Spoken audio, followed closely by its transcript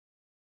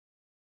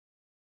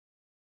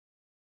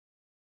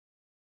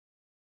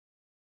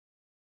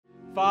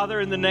Father,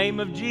 in the name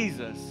of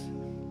Jesus,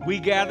 we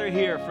gather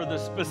here for the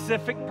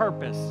specific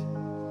purpose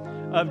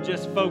of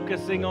just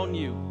focusing on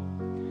you.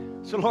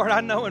 So, Lord,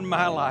 I know in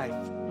my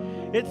life,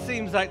 it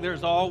seems like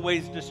there's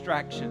always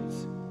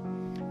distractions,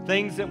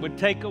 things that would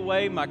take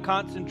away my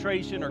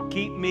concentration or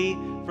keep me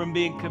from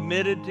being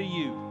committed to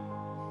you.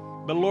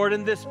 But, Lord,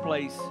 in this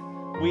place,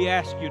 we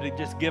ask you to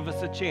just give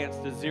us a chance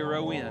to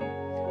zero in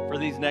for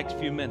these next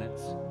few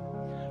minutes.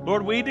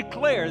 Lord, we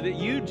declare that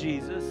you,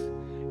 Jesus,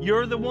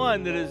 you're the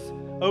one that is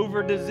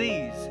over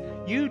disease.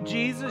 You,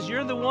 Jesus,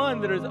 you're the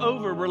one that is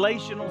over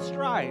relational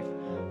strife.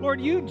 Lord,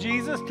 you,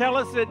 Jesus, tell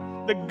us that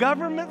the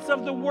governments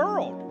of the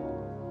world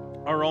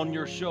are on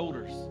your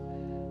shoulders.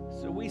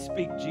 So we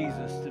speak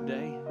Jesus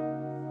today.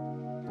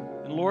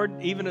 And Lord,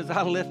 even as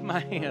I lift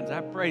my hands,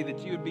 I pray that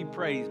you would be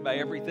praised by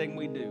everything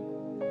we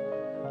do.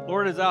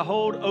 Lord, as I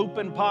hold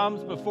open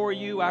palms before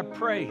you, I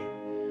pray,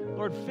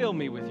 Lord, fill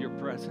me with your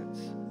presence.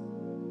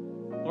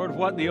 Lord,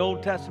 what the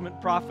Old Testament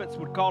prophets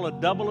would call a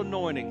double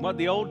anointing, what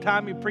the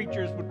old-timey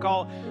preachers would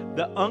call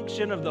the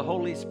unction of the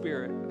Holy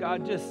Spirit.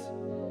 God, just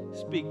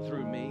speak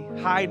through me.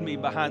 Hide me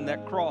behind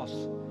that cross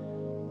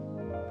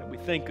that we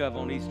think of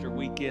on Easter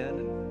weekend.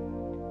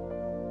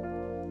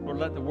 And Lord,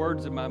 let the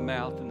words of my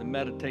mouth and the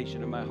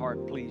meditation of my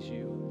heart please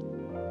you.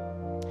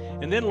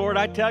 And then, Lord,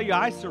 I tell you,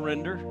 I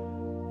surrender.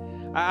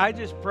 I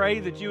just pray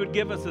that you would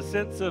give us a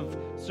sense of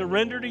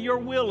surrender to your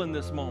will in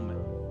this moment.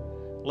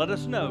 Let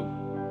us know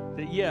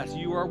that, yes,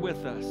 you are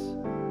with us.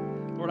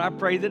 Lord, I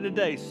pray that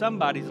today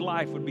somebody's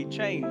life would be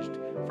changed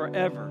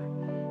forever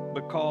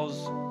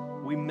because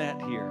we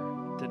met here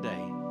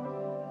today.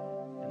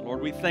 And Lord,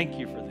 we thank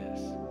you for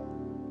this.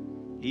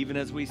 Even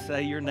as we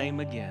say your name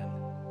again,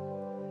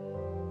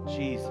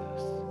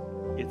 Jesus,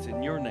 it's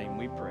in your name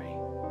we pray.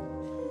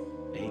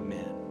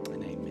 Amen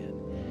and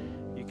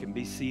amen. You can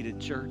be seated,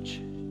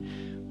 church.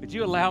 Would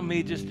you allow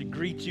me just to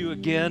greet you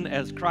again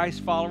as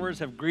Christ followers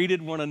have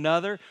greeted one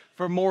another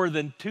for more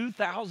than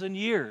 2,000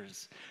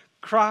 years.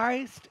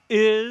 Christ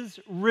is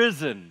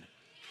risen.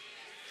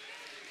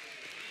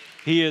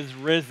 He is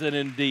risen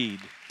indeed.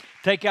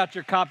 Take out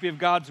your copy of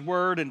God's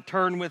Word and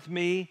turn with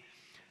me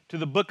to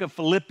the book of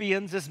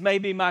Philippians. This may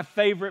be my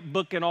favorite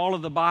book in all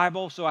of the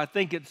Bible, so I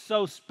think it's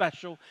so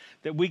special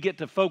that we get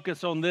to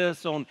focus on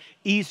this on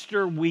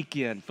Easter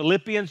weekend.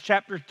 Philippians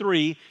chapter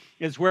 3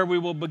 is where we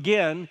will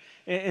begin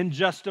in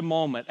just a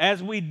moment.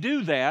 As we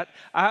do that,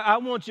 I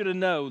want you to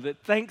know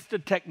that thanks to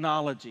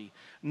technology,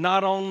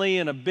 not only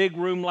in a big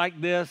room like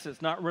this,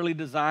 it's not really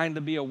designed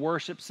to be a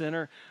worship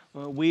center,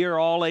 we are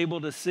all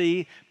able to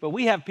see, but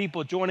we have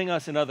people joining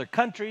us in other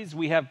countries,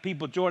 we have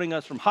people joining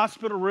us from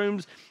hospital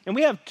rooms, and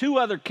we have 2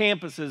 other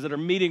campuses that are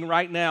meeting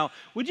right now.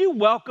 Would you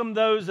welcome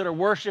those that are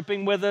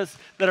worshiping with us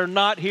that are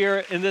not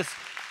here in this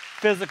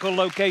physical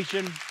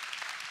location?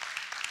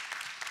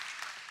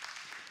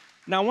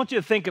 Now, I want you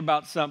to think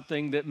about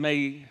something that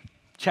may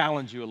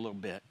challenge you a little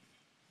bit.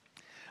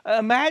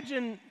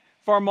 Imagine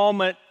for a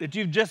moment that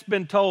you've just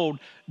been told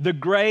the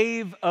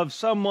grave of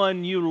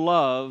someone you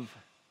love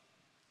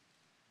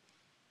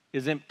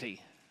is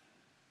empty.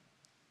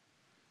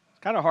 It's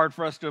kind of hard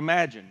for us to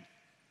imagine.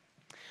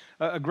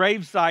 A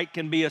grave site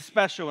can be a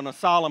special and a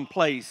solemn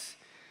place.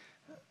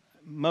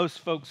 Most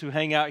folks who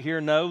hang out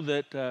here know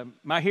that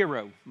my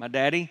hero, my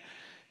daddy,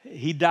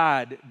 he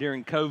died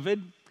during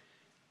COVID.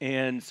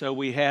 And so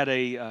we had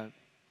a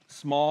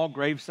small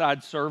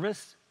graveside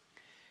service.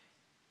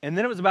 And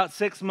then it was about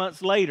 6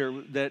 months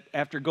later that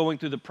after going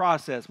through the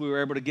process, we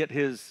were able to get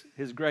his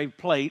grave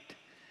plate.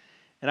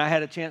 And I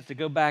had a chance to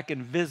go back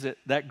and visit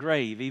that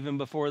grave, even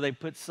before they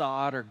put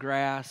sod or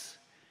grass.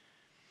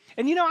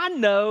 And you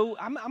know,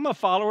 I'm a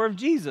follower of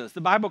Jesus. The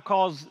Bible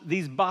calls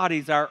these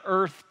bodies our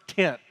earth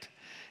tent.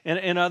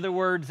 In other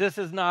words, this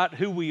is not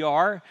who we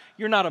are.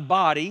 You're not a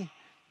body,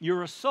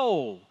 you're a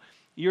soul.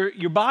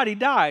 Your body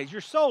dies,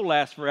 your soul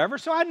lasts forever.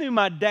 So I knew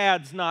my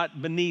dad's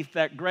not beneath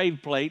that grave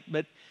plate,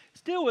 but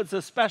still it's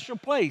a special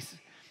place.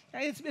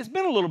 It's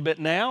been a little bit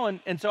now,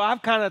 and so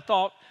I've kind of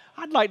thought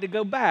I'd like to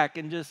go back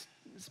and just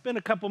spend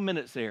a couple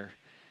minutes there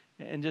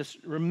and just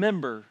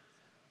remember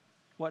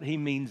what he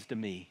means to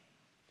me.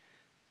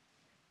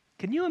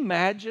 Can you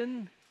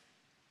imagine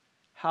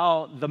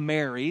how the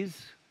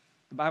Marys,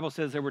 the Bible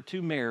says there were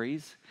 2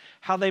 Marys,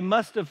 how they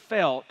must have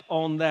felt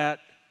on that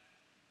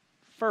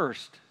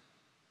first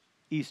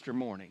Easter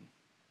morning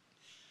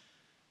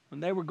when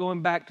they were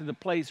going back to the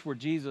place where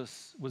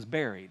Jesus was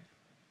buried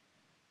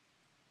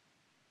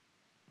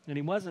and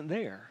he wasn't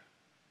there.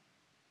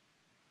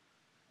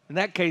 In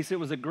that case, it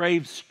was a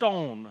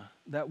gravestone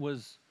that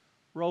was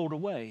rolled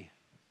away.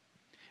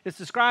 It's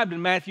described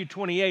in Matthew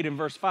 28 and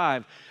verse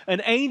 5.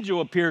 An angel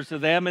appears to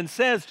them and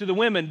says to the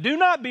women, "Do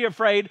not be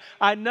afraid.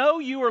 I know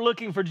you are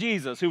looking for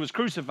Jesus who was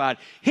crucified.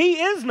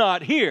 He is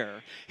not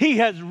here. He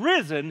has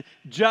risen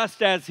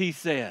just as he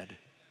said."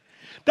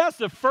 That's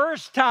the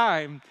first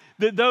time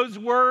that those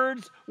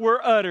words were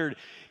uttered.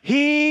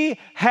 He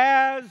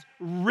has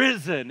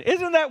risen.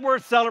 Isn't that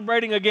worth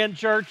celebrating again,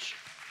 church?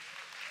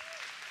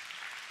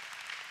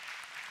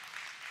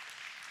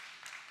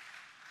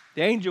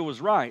 The angel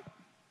was right.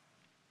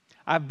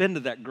 I've been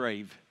to that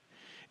grave.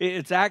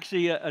 It's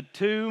actually a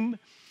tomb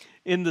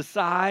in the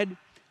side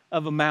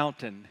of a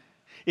mountain.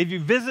 If you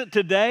visit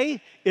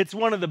today, it's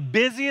one of the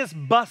busiest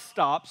bus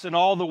stops in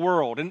all the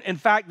world. And in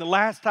fact, the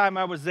last time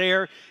I was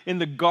there in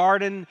the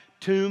garden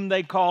tomb,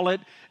 they call it,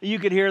 you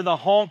could hear the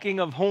honking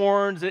of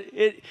horns.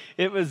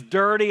 It was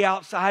dirty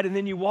outside, and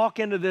then you walk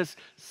into this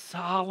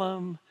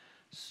solemn,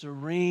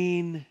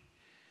 serene,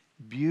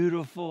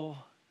 beautiful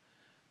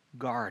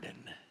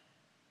garden.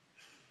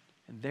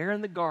 And there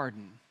in the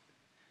garden,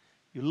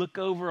 you look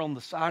over on the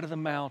side of the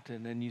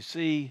mountain and you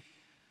see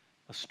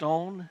a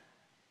stone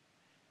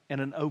and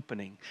an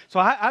opening. So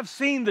I've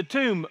seen the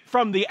tomb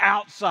from the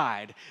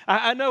outside.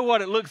 I know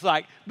what it looks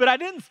like, but I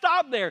didn't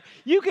stop there.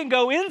 You can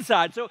go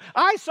inside. So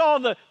I saw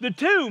the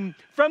tomb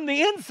from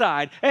the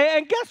inside.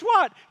 And guess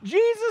what?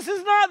 Jesus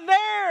is not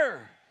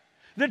there.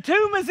 The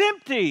tomb is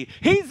empty.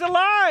 He's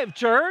alive,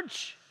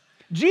 church.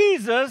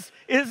 Jesus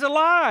is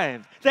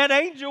alive. That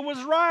angel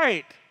was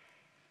right.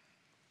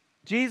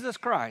 Jesus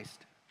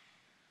Christ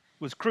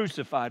was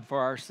crucified for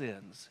our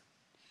sins.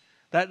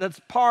 That's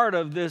part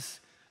of this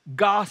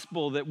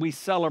gospel that we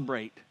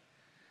celebrate.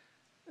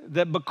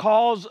 That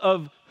because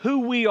of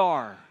who we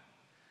are,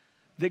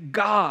 that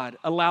God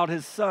allowed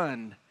His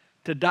Son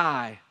to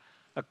die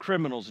a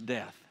criminal's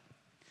death.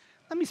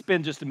 Let me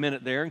spend just a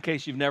minute there in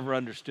case you've never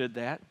understood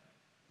that.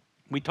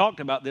 We talked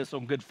about this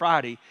on Good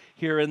Friday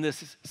here in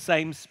this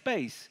same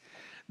space.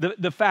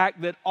 The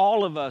fact that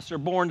all of us are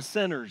born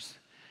sinners.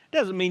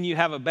 Doesn't mean you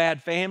have a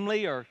bad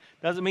family or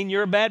doesn't mean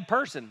you're a bad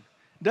person.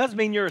 It does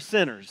mean you're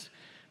sinners.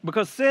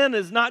 Because sin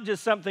is not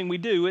just something we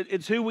do,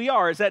 it's who we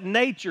are. It's that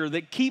nature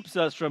that keeps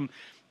us from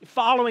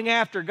following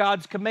after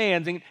God's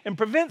commands and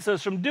prevents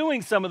us from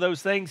doing some of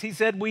those things He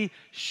said we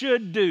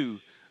should do.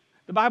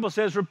 The Bible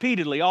says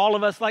repeatedly, all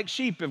of us like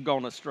sheep have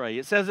gone astray.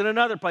 It says in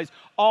another place,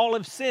 all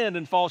have sinned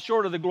and fall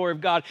short of the glory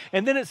of God.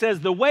 And then it says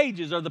the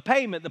wages or the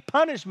payment, the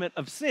punishment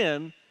of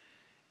sin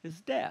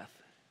is death.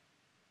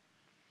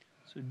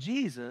 So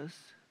Jesus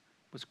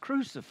was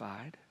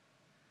crucified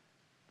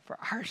for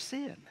our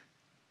sin.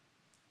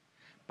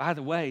 By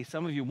the way,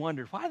 some of you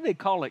wondered, why do they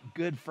call it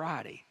Good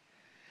Friday?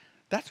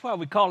 That's why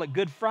we call it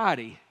Good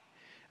Friday.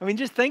 I mean,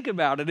 just think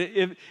about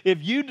it. If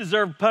you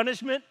deserved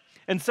punishment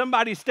and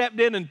somebody stepped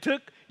in and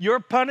took your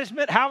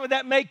punishment, how would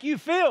that make you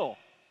feel?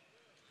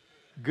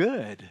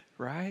 Good,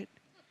 right?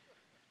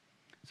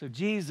 So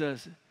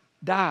Jesus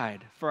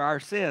died for our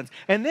sins.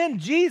 And then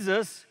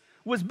Jesus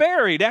was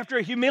buried. After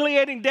a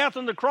humiliating death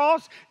on the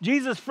cross,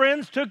 Jesus'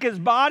 friends took His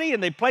body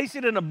and they placed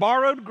it in a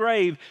borrowed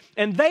grave.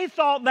 And they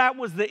thought that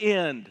was the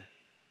end.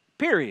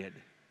 Period.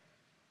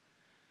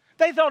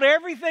 They thought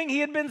everything He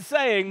had been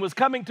saying was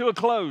coming to a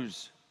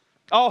close.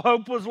 All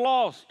hope was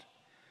lost.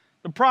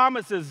 The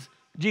promises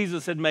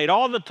Jesus had made,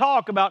 all the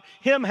talk about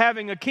Him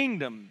having a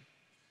kingdom.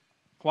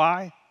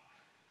 Why?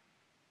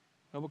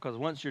 Well, because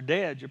once you're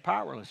dead, you're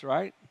powerless,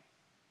 right?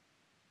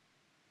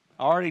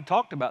 I already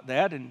talked about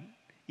that, and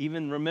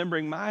even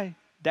remembering my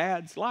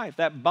dad's life,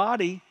 that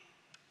body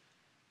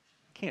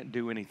can't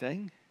do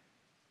anything.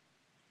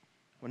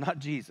 Well, not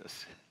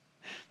Jesus.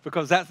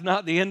 Because that's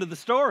not the end of the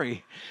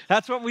story.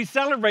 That's what we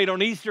celebrate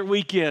on Easter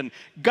weekend.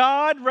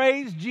 God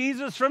raised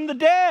Jesus from the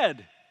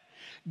dead.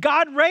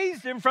 God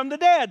raised Him from the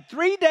dead.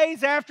 3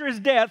 days after His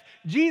death,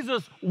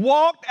 Jesus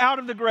walked out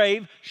of the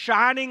grave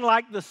shining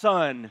like the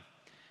sun.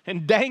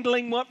 And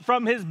dangling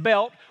from His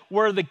belt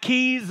were the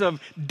keys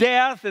of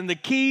death and the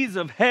keys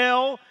of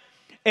hell.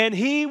 And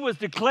He was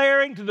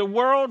declaring to the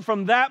world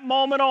from that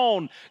moment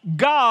on,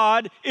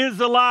 God is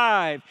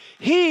alive.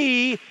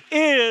 He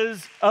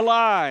is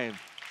alive.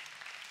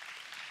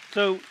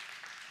 So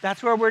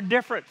that's where we're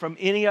different from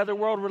any other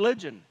world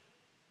religion.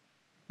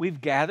 We've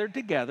gathered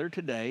together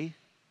today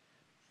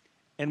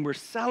and we're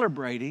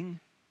celebrating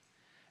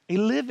a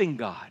living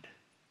God.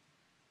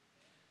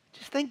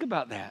 Just think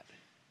about that.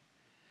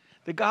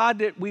 The God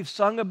that we've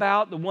sung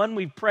about, the one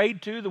we've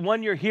prayed to, the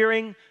one you're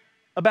hearing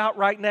about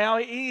right now,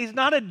 He's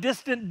not a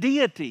distant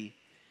deity.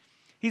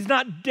 He's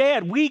not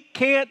dead. We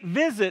can't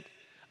visit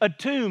a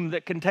tomb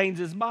that contains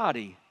His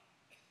body.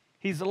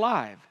 He's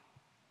alive.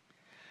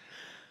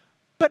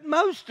 But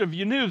most of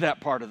you knew that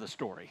part of the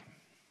story.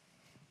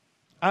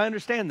 I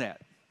understand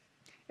that.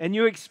 And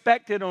you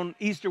expected on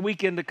Easter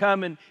weekend to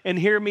come and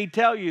hear me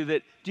tell you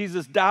that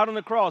Jesus died on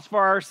the cross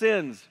for our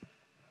sins.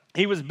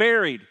 He was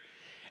buried.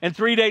 And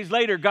 3 days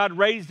later, God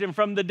raised Him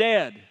from the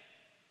dead.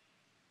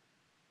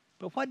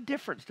 But what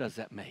difference does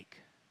that make?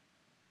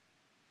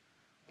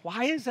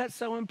 Why is that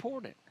so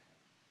important?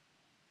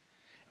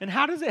 And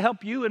how does it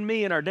help you and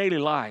me in our daily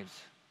lives?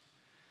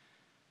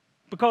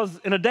 Because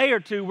in a day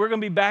or two, we're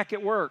going to be back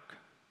at work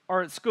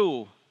or at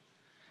school.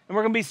 And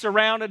we're going to be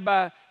surrounded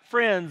by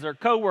friends or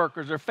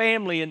coworkers or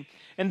family.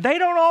 And they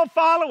don't all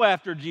follow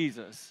after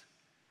Jesus.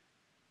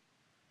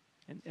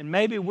 And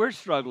maybe we're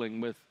struggling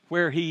with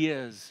where He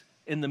is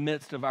in the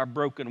midst of our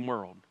broken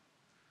world.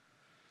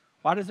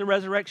 Why does the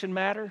resurrection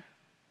matter?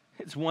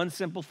 It's one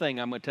simple thing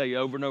I'm going to tell you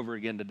over and over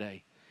again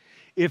today.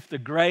 If the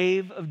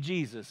grave of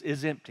Jesus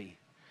is empty,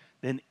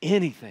 then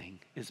anything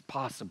is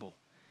possible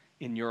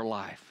in your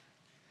life.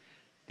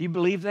 Do you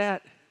believe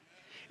that?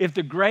 if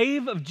the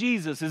grave of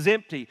Jesus is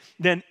empty,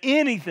 then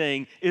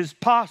anything is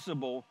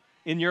possible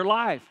in your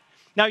life.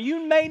 Now,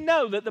 you may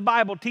know that the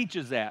Bible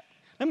teaches that.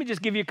 Let me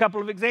just give you a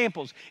couple of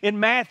examples. In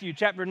Matthew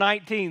chapter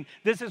 19,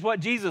 this is what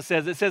Jesus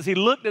says. It says, he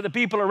looked at the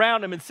people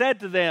around him and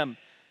said to them,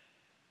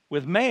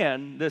 with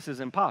man, this is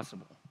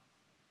impossible.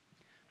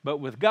 But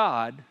with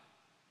God,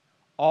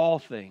 all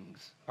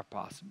things are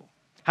possible.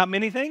 How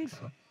many things?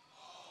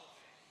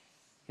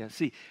 Yeah,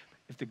 see,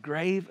 if the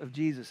grave of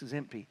Jesus is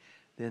empty,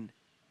 then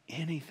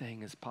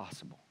anything is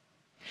possible.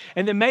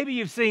 And then maybe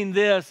you've seen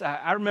this.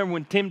 I remember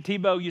when Tim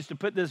Tebow used to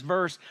put this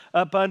verse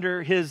up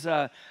under his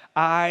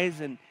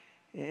eyes and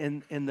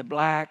in the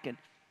black, and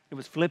it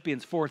was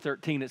Philippians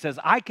 4:13. It says,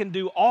 I can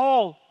do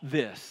all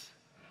this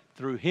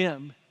through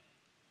him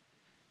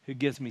who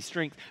gives me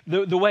strength.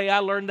 The way I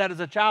learned that as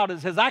a child, it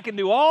says, I can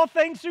do all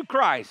things through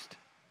Christ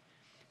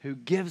who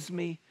gives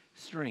me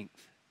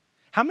strength.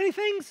 How many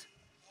things?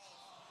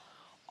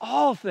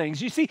 All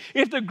things. You see,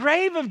 if the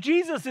grave of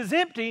Jesus is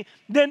empty,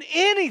 then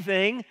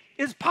anything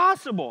is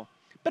possible.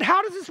 But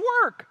how does this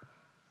work?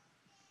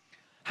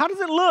 How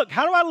does it look?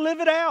 How do I live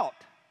it out?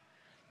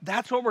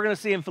 That's what we're going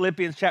to see in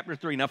Philippians chapter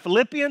 3. Now,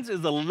 Philippians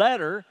is a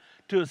letter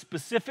to a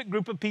specific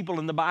group of people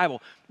in the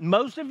Bible.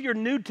 Most of your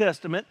New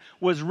Testament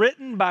was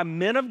written by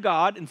men of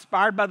God,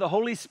 inspired by the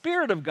Holy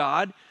Spirit of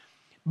God,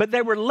 but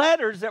they were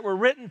letters that were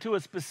written to a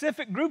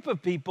specific group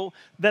of people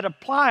that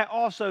apply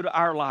also to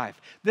our life.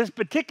 This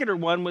particular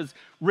one was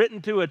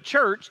written to a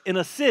church in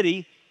a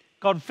city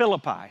called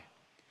Philippi.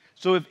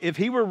 So if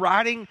he were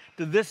writing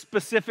to this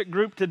specific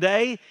group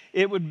today,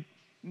 it would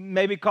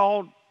maybe be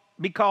called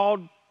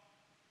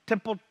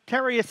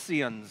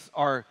Templarians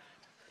or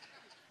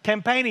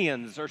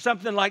Campanians or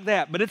something like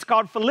that. But it's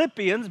called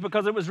Philippians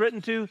because it was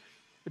written to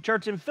the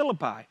church in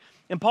Philippi.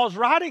 And Paul's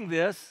writing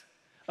this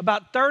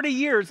about 30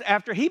 years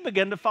after he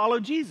began to follow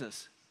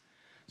Jesus.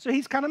 So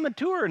he's kind of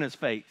mature in his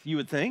faith, you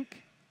would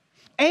think.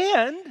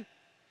 And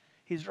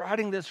he's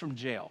writing this from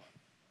jail.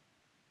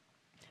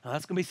 Now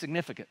that's going to be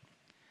significant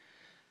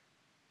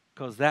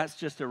because that's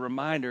just a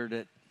reminder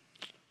that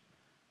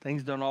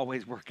things don't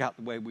always work out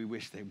the way we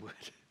wish they would.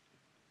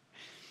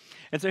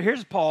 And so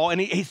here's Paul,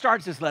 and he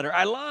starts this letter.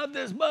 I love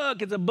this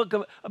book. It's a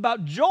book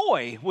about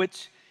joy,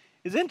 which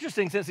is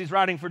interesting since he's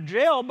writing for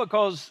jail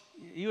because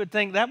you would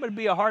think that would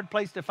be a hard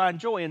place to find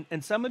joy.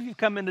 And some of you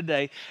come in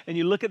today and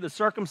you look at the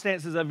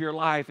circumstances of your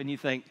life and you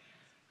think,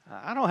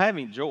 I don't have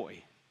any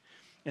joy.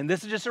 And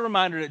this is just a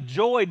reminder that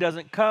joy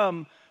doesn't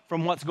come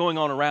from what's going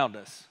on around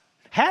us.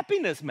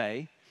 Happiness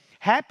may.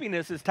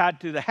 Happiness is tied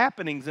to the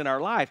happenings in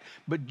our life.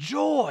 But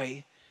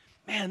joy,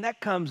 man, that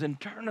comes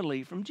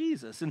internally from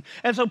Jesus. And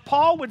so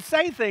Paul would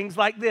say things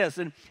like this.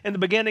 And in the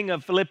beginning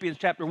of Philippians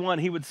chapter 1,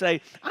 he would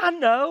say, I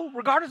know,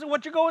 regardless of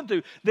what you're going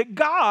through, that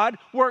God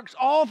works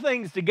all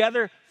things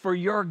together for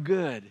your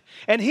good.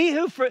 And he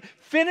who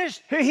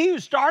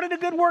started a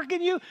good work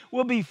in you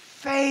will be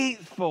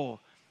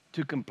faithful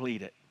to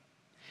complete it.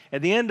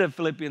 At the end of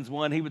Philippians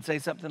 1, he would say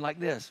something like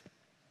this.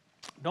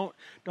 Don't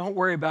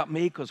worry about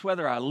me, because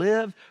whether I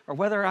live or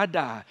whether I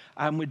die,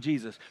 I'm with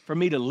Jesus. For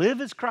me to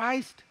live is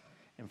Christ,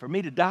 and for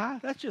me to die,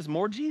 that's just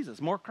more Jesus,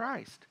 more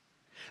Christ.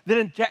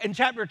 Then in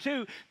chapter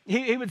 2,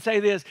 he would say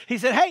this. He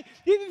said, hey,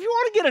 if you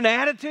want to get an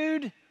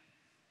attitude,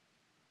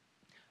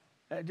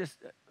 just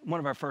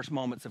one of our first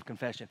moments of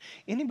confession.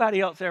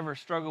 Anybody else ever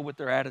struggle with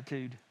their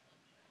attitude?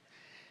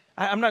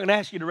 I'm not going to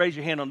ask you to raise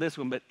your hand on this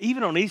one, but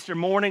even on Easter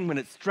morning when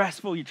it's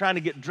stressful, you're trying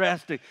to get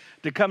dressed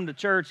to come to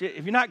church,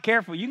 if you're not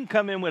careful, you can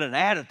come in with an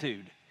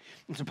attitude.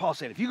 And so Paul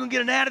said, if you're going to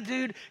get an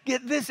attitude,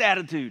 get this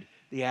attitude,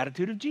 the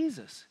attitude of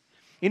Jesus.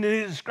 And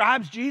he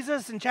describes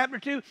Jesus in chapter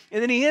 2,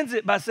 and then he ends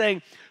it by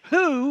saying,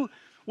 who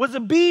was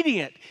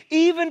obedient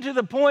even to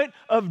the point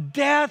of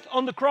death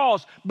on the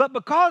cross. But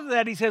because of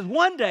that, he says,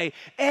 one day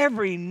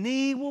every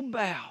knee will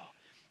bow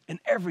and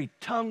every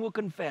tongue will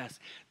confess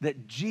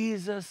that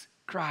Jesus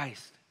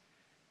Christ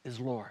is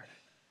Lord.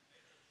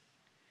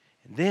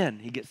 And then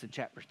he gets to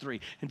chapter 3.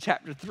 In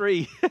chapter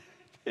 3,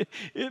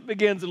 it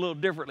begins a little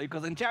differently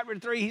because in chapter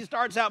 3, he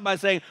starts out by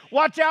saying,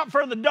 watch out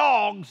for the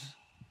dogs.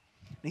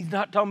 And he's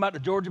not talking about the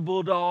Georgia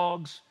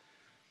Bulldogs.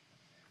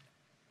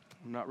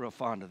 I'm not real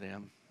fond of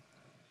them.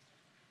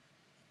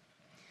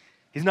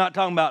 He's not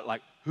talking about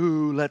like,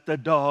 who let the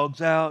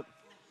dogs out?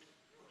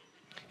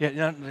 Yeah,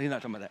 he's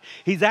not talking about that.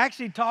 He's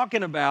actually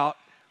talking about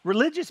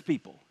religious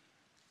people.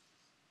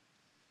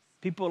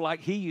 People like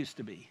he used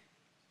to be.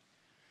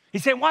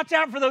 He's saying, watch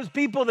out for those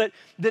people that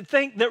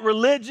think that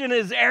religion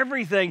is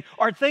everything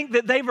or think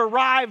that they've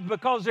arrived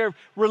because they're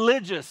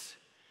religious.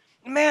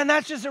 Man,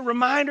 that's just a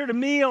reminder to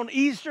me on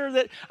Easter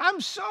that I'm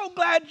so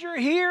glad you're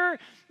here,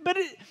 but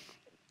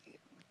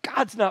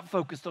God's not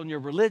focused on your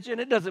religion.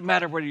 It doesn't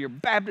matter whether you're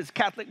Baptist,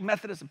 Catholic,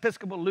 Methodist,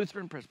 Episcopal,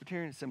 Lutheran,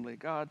 Presbyterian, Assembly of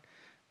God,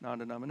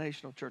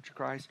 non-denominational, Church of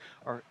Christ,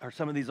 or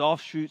some of these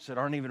offshoots that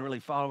aren't even really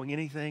following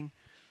anything.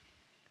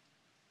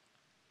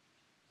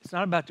 It's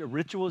not about the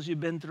rituals you've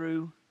been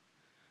through,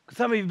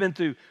 Some of you have been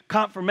through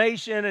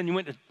confirmation and you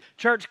went to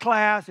church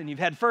class and you've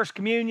had first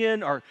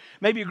communion, or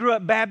maybe you grew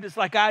up Baptist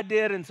like I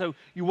did, and so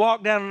you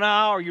walked down an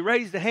aisle, or you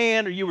raised a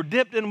hand, or you were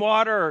dipped in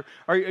water,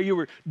 or you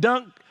were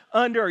dunked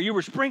under, or you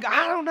were sprinkled.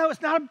 I don't know.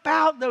 It's not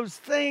about those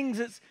things.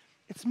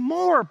 It's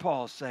more,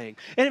 Paul's saying.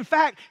 And in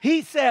fact,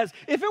 he says,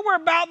 if it were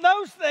about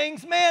those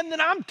things, man, then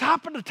I'm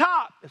top of the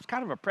top. It's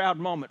kind of a proud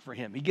moment for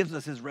him. He gives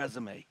us his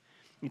resume.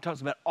 He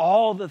talks about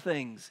all the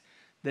things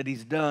that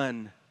he's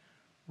done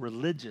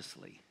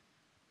religiously.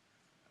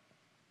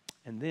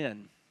 And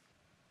then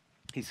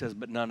he says,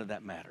 but none of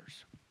that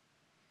matters.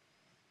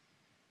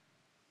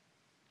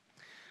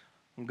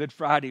 On Good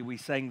Friday, we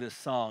sang this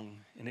song,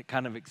 and it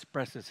kind of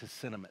expresses his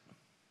sentiment.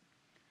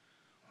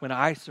 When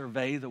I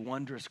survey the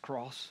wondrous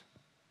cross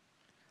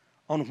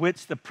on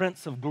which the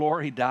Prince of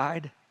Glory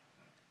died,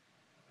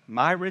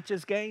 my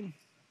richest gain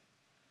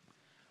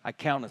I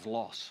count as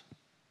loss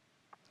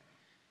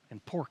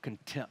and pour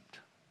contempt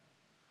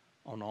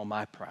on all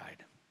my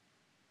pride.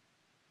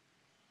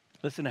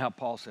 Listen to how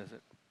Paul says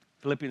it.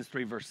 Philippians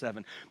 3, verse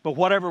 7. But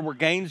whatever were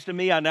gains to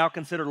me, I now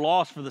consider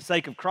loss for the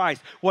sake of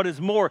Christ. What is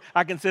more,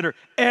 I consider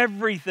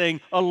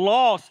everything a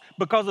loss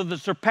because of the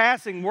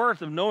surpassing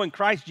worth of knowing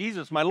Christ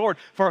Jesus, my Lord,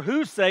 for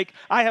whose sake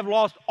I have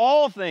lost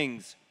all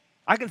things.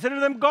 I consider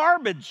them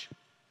garbage.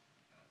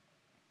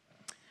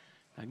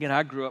 Again,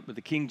 I grew up with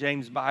the King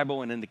James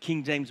Bible, and in the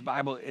King James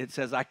Bible, it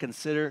says, I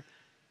consider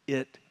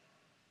it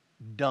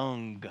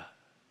dung. You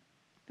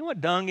know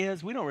what dung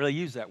is? We don't really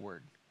use that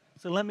word.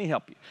 So let me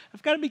help you.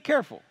 I've got to be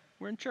careful.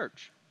 We're in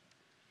church.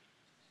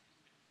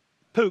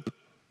 Poop.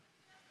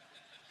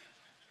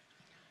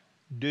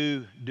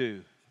 Do.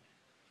 You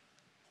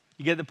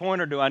get the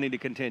point, or do I need to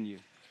continue?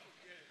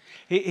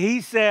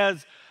 He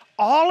says,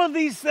 all of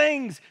these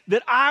things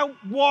that I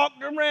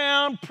walked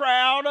around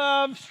proud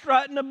of,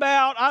 strutting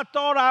about, I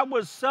thought I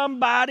was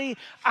somebody,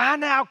 I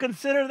now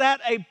consider that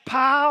a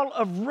pile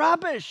of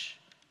rubbish,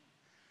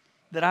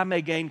 that I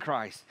may gain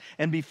Christ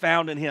and be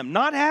found in him,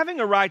 not having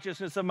a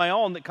righteousness of my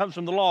own that comes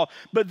from the law,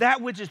 but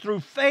that which is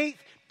through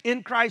faith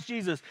in Christ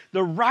Jesus,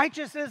 the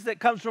righteousness that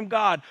comes from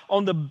God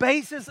on the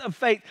basis of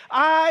faith.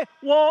 I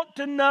want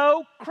to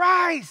know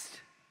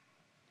Christ.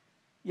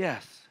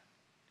 Yes,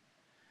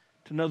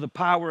 to know the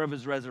power of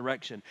his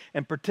resurrection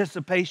and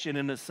participation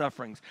in his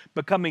sufferings,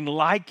 becoming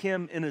like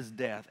him in his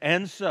death,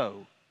 and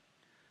so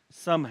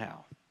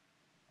somehow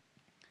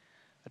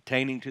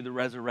attaining to the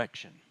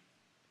resurrection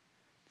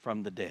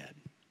from the dead.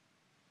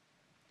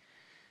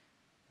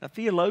 Now,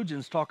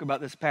 theologians talk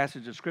about this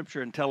passage of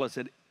Scripture and tell us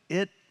that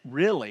it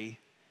really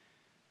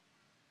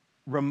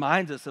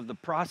reminds us of the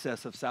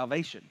process of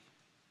salvation.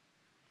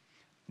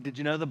 Did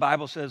you know the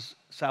Bible says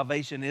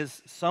salvation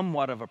is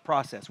somewhat of a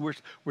process?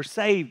 We're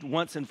saved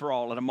once and for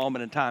all at a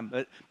moment in time,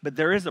 but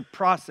there is a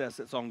process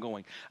that's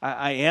ongoing.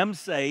 I am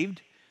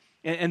saved,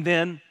 and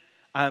then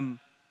I'm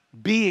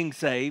being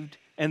saved,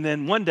 and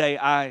then one day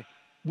I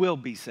will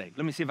be saved.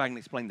 Let me see if I can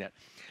explain that.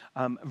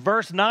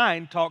 Verse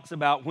 9 talks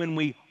about when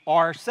we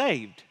are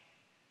saved.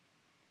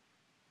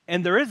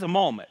 And there is a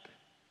moment.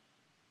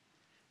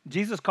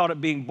 Jesus called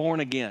it being born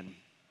again.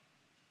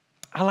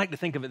 I like to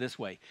think of it this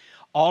way.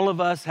 All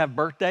of us have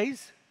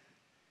birthdays,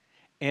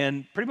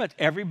 and pretty much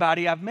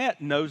everybody I've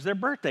met knows their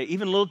birthday.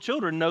 Even little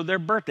children know their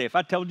birthday. If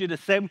I told you to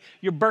say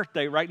your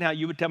birthday right now,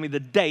 you would tell me the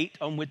date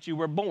on which you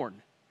were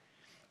born.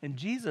 And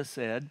Jesus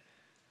said,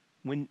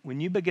 when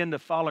you begin to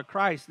follow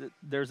Christ,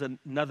 there's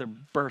another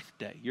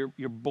birthday.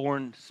 You're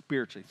born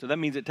spiritually. So that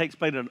means it takes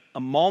place at a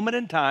moment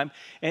in time,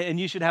 and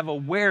you should have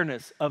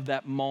awareness of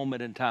that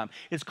moment in time.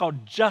 It's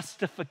called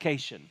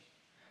justification.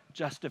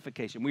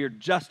 Justification. We are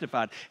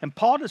justified. And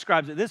Paul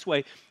describes it this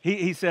way.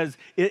 He says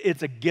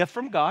it's a gift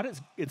from God.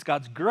 It's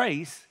God's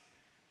grace,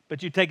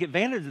 but you take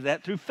advantage of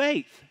that through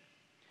faith.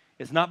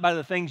 It's not by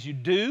the things you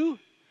do.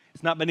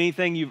 It's not by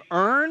anything you've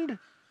earned.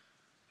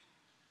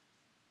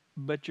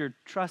 But you're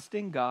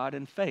trusting God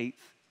in faith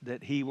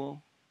that he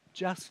will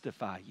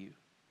justify you.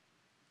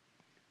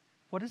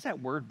 What does that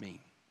word mean?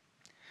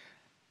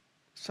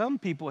 Some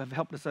people have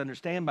helped us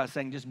understand by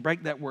saying, just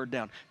break that word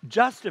down.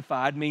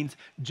 Justified means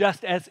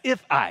just as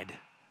if I'd.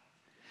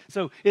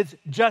 So it's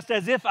just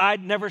as if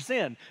I'd never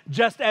sinned.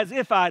 Just as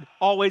if I'd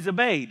always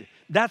obeyed.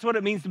 That's what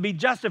it means to be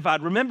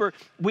justified. Remember,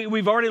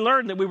 we've already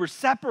learned that we were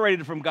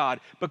separated from God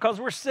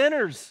because we're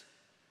sinners.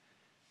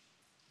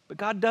 But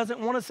God doesn't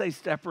want to say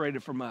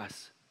separated from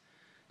us.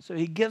 So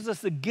he gives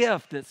us a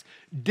gift that's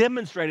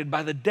demonstrated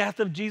by the death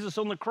of Jesus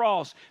on the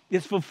cross.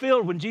 It's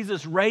fulfilled when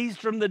Jesus raised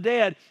from the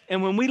dead.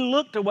 And when we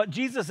look to what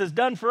Jesus has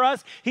done for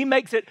us, he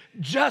makes it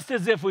just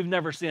as if we've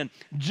never sinned,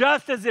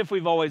 just as if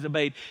we've always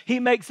obeyed. He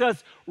makes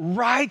us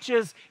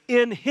righteous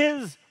in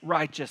his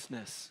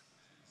righteousness.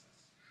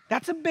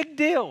 That's a big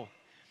deal.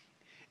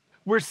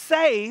 We're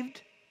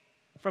saved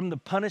from the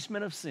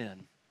punishment of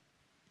sin.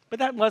 But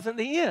that wasn't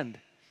the end.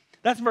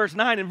 That's verse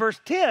 9. In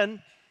verse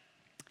 10,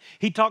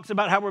 he talks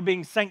about how we're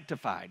being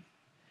sanctified.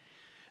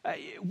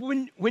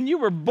 When you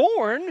were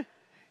born,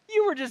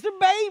 you were just a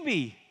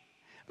baby.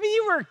 I mean,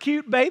 you were a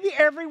cute baby,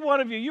 every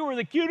one of you. You were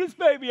the cutest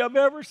baby I've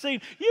ever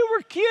seen. You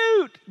were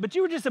cute, but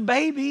you were just a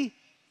baby.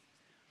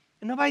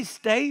 And nobody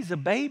stays a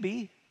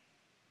baby.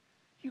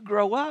 You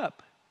grow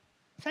up.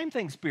 Same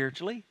thing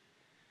spiritually.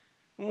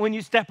 When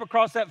you step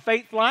across that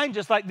faith line,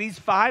 just like these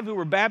 5 who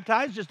were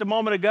baptized just a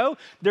moment ago,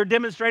 they're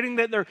demonstrating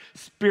that their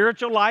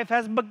spiritual life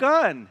has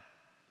begun.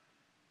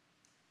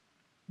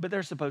 But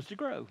they're supposed to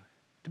grow,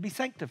 to be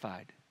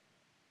sanctified,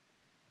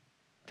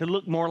 to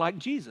look more like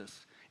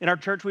Jesus. In our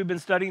church, we've been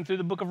studying through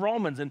the book of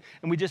Romans, and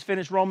we just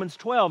finished Romans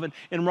 12. And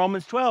in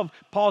Romans 12,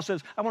 Paul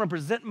says, I want to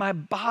present my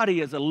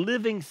body as a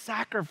living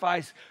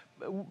sacrifice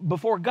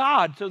before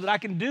God so that I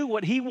can do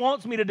what he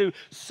wants me to do,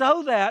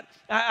 so that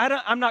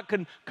I'm not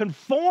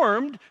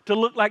conformed to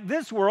look like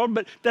this world,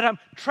 but that I'm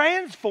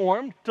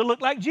transformed to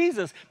look like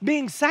Jesus.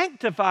 Being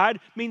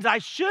sanctified means I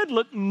should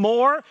look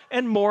more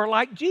and more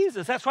like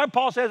Jesus. That's why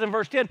Paul says in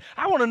verse 10,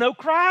 I want to know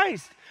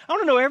Christ. I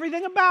want to know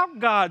everything about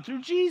God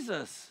through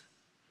Jesus.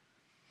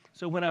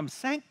 So when I'm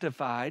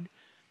sanctified,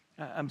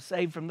 I'm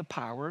saved from the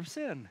power of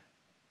sin.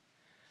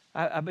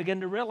 I begin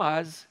to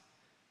realize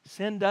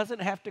sin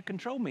doesn't have to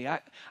control me. I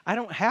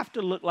don't have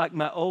to look like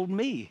my old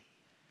me.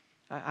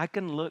 I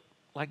can look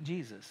like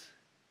Jesus.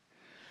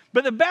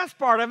 But the best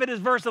part of it is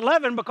verse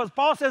 11, because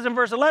Paul says in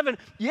verse 11,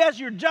 yes,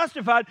 you're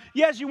justified.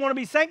 Yes, you want to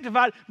be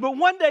sanctified, but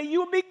one day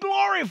you will be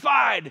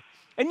glorified.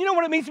 And you know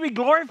what it means to be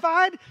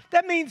glorified?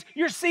 That means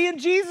you're seeing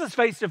Jesus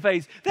face to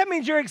face. That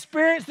means you're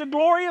experiencing the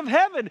glory of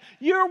heaven.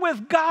 You're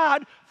with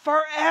God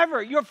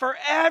forever. Your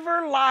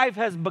forever life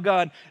has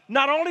begun.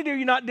 Not only do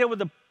you not deal with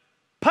the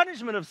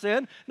punishment of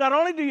sin, not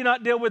only do you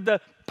not deal with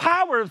the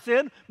power of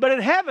sin, but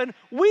in heaven,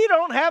 we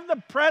don't have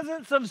the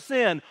presence of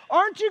sin.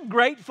 Aren't you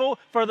grateful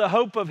for the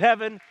hope of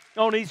heaven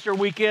on Easter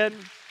weekend?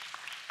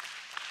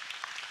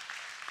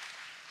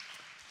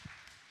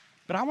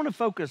 But I want to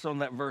focus on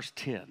that verse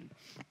 10.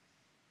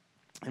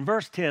 In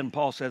verse 10,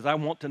 Paul says, I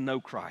want to know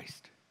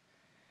Christ,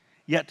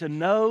 yet to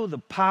know the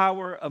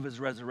power of his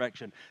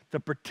resurrection, the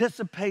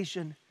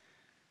participation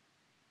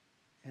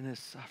in his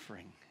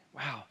suffering.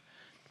 Wow.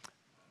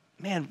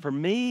 Man, for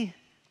me,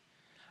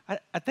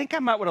 I think I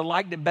might would have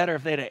liked it better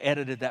if they'd have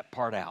edited that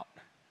part out.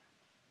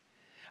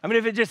 I mean,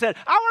 if it just said,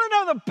 I want to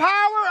know the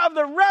power of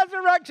the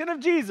resurrection of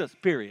Jesus,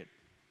 period.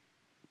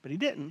 But he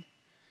didn't.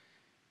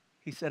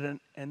 He said,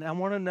 and I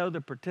want to know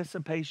the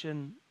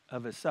participation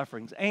of his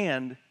sufferings,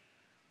 and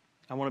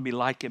I want to be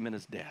like him in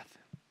his death.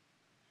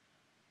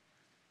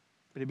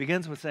 But he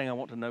begins with saying, I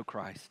want to know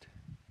Christ.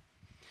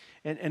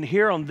 And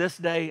here on this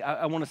day,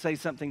 I want to say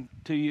something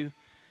to you.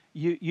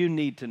 You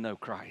need to know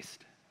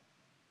Christ.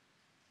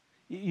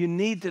 You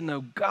need to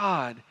know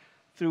God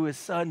through his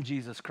son,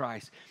 Jesus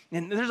Christ.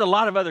 And there's a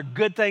lot of other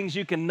good things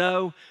you can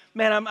know.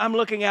 Man, I'm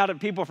looking out at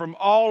people from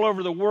all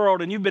over the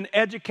world, and you've been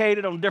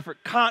educated on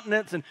different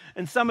continents,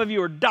 and some of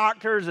you are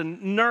doctors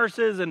and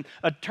nurses and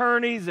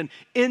attorneys and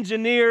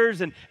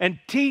engineers and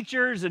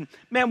teachers, and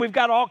man, we've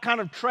got all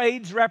kind of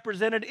trades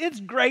represented.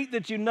 It's great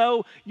that you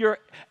know your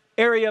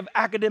area of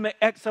academic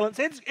excellence.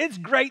 It's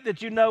great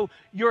that you know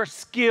your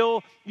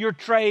skill, your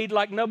trade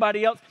like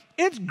nobody else.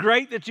 It's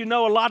great that you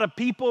know a lot of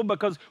people,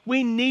 because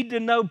we need to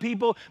know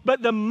people.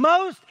 But the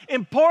most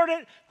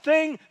important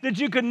thing that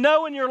you can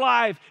know in your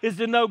life is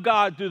to know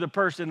God through the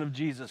person of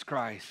Jesus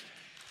Christ.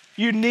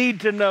 You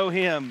need to know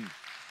him.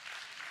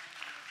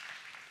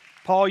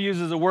 Paul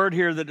uses a word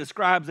here that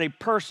describes a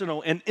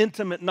personal and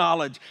intimate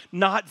knowledge,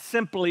 not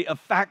simply a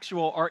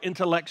factual or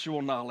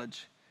intellectual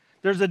knowledge.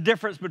 There's a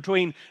difference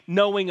between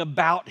knowing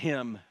about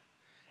him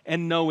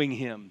and knowing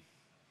him.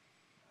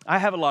 I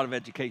have a lot of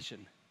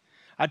education.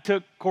 I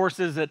took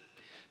courses that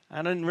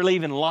I didn't really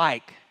even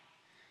like.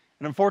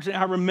 And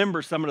unfortunately, I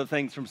remember some of the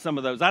things from some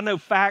of those. I know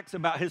facts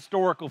about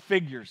historical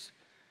figures,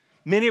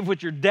 many of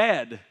which are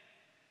dead,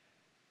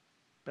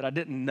 but I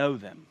didn't know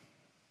them.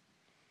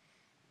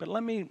 But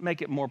let me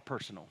make it more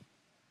personal.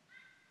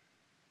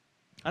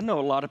 I know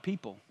a lot of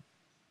people,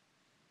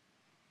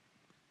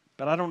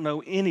 but I don't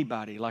know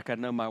anybody like I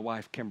know my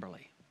wife,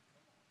 Kimberly.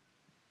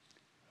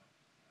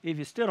 If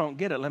you still don't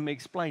get it, let me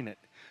explain it.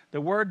 The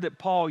word that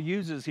Paul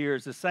uses here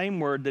is the same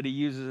word that he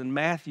uses in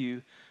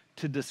Matthew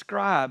to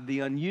describe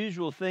the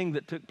unusual thing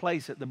that took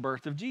place at the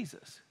birth of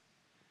Jesus.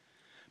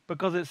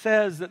 Because it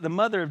says that the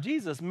mother of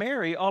Jesus,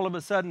 Mary, all of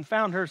a sudden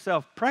found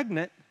herself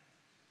pregnant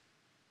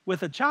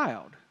with a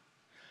child.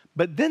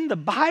 But then the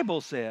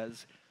Bible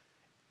says,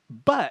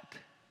 but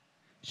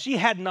she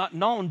had not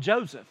known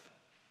Joseph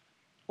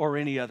or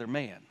any other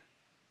man.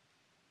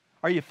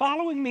 Are you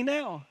following me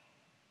now?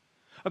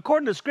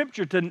 According to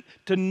Scripture,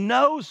 to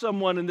know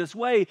someone in this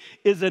way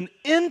is an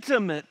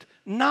intimate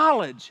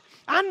knowledge.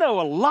 I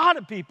know a lot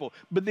of people,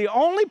 but the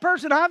only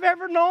person I've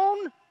ever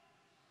known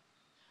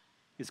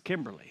is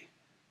Kimberly.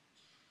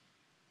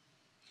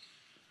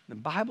 The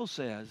Bible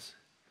says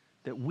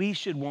that we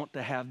should want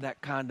to have that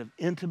kind of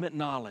intimate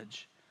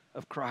knowledge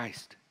of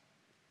Christ.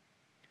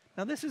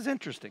 Now, this is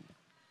interesting,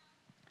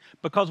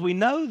 because we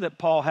know that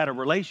Paul had a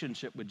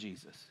relationship with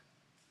Jesus.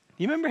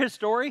 You remember his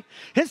story?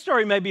 His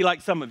story may be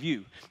like some of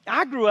you.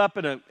 I grew up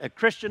in a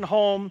Christian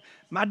home.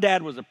 My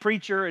dad was a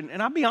preacher,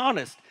 and I'll be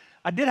honest,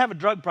 I did have a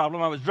drug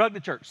problem. I was drugged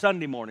to church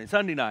Sunday morning,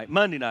 Sunday night,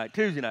 Monday night,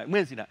 Tuesday night,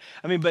 Wednesday night.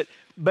 I mean,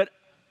 but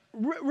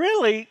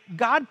really,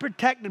 God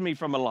protected me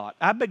from a lot.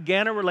 I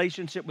began a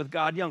relationship with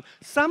God young.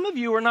 Some of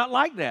you are not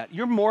like that.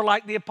 You're more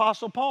like the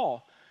Apostle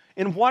Paul.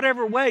 In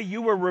whatever way,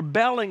 you were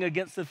rebelling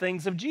against the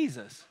things of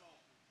Jesus.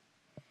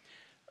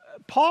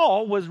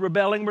 Paul was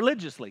rebelling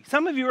religiously.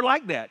 Some of you are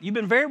like that. You've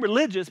been very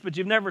religious, but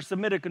you've never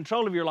submitted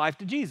control of your life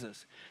to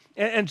Jesus.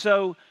 And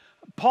so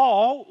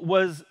Paul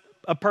was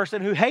a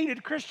person who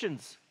hated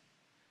Christians.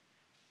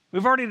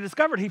 We've already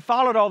discovered he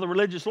followed all the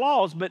religious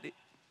laws, but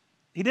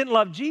he didn't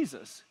love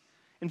Jesus.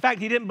 In fact,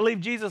 he didn't believe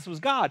Jesus was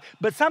God.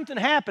 But something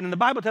happened, and the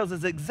Bible tells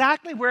us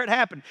exactly where it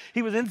happened.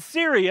 He was in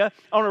Syria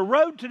on a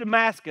road to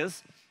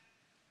Damascus,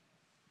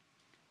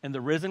 and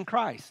the risen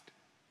Christ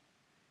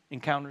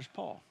encounters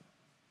Paul.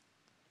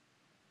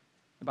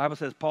 The Bible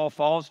says Paul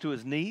falls to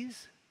his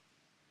knees,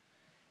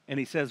 and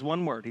he says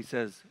one word. He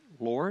says,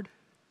 Lord.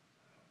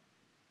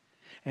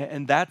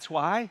 And that's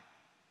why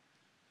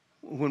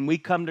when we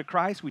come to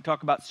Christ, we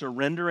talk about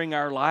surrendering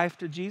our life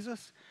to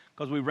Jesus,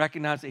 because we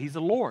recognize that he's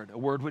the Lord, a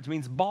word which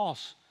means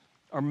boss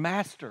or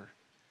master.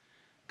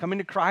 Coming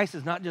to Christ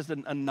is not just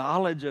a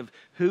knowledge of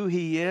who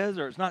he is,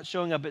 or it's not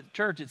showing up at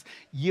church. It's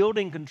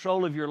yielding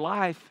control of your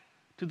life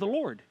to the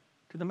Lord,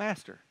 to the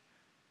master.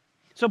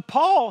 So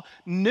Paul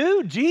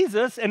knew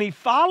Jesus, and he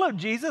followed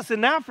Jesus,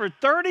 and now for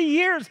 30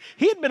 years,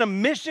 he had been a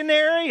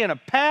missionary and a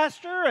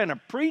pastor and a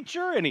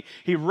preacher, and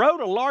he wrote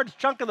a large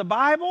chunk of the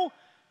Bible.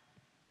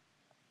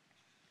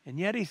 And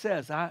yet he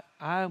says,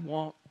 I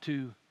want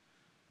to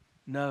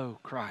know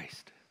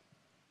Christ.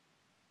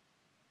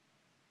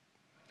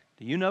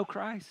 Do you know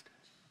Christ?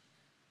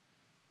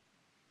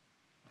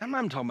 I'm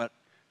not talking about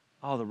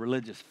all the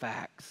religious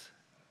facts.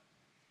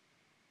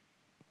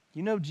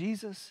 You know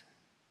Jesus?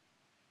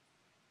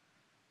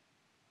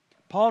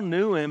 Paul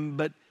knew him,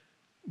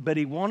 but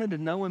he wanted to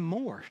know him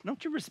more.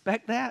 Don't you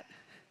respect that?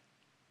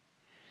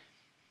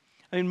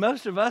 I mean,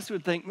 most of us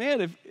would think,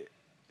 man,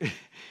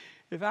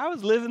 if I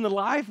was living the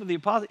life of the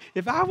apostle,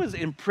 if I was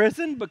in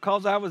prison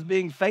because I was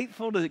being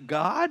faithful to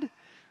God,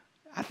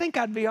 I think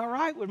I'd be all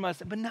right with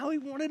myself. But no, he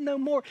wanted to know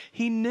more.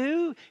 He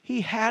knew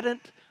he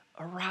hadn't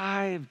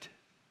arrived.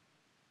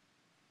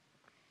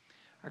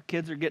 Our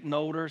kids are getting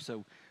older,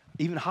 so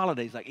even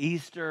holidays like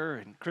Easter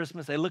and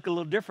Christmas, they look a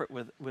little different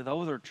with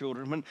older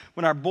children.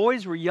 When our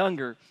boys were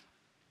younger,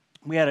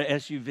 we had an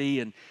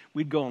SUV, and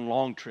we'd go on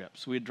long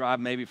trips. We'd drive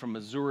maybe from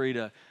Missouri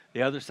to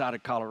the other side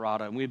of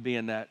Colorado, and we'd be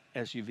in that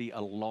SUV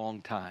a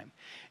long time.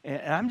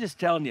 And I'm just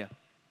telling you,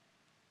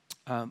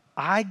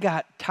 I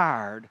got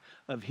tired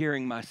of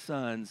hearing my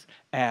sons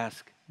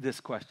ask this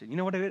question. You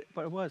know what it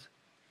was?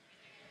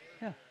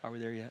 Yeah, are we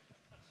there yet?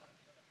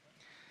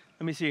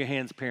 Let me see your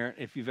hands, parent,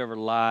 if you've ever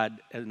lied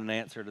as an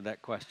answer to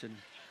that question.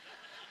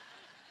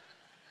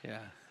 Yeah.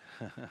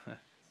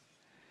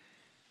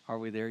 Are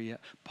we there yet?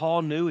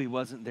 Paul knew he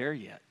wasn't there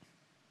yet.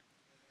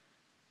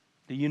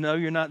 Do you know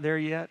you're not there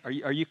yet?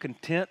 Are you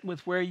content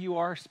with where you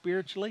are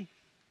spiritually?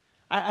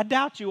 I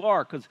doubt you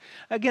are, because,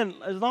 again,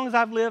 as long as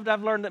I've lived,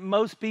 I've learned that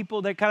most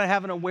people, they kind of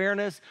have an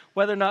awareness,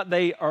 whether or not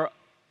they are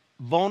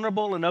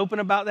vulnerable and open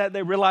about that,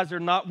 they realize they're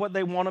not what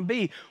they want to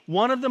be.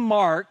 One of the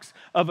marks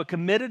of a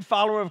committed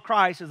follower of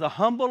Christ is a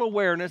humble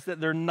awareness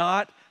that they're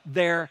not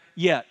there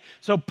yet.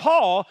 So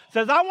Paul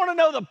says, I want to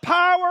know the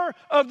power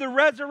of the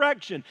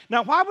resurrection.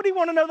 Now, why would he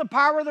want to know the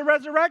power of the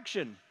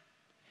resurrection?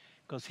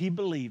 Because he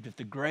believed if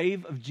the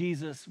grave of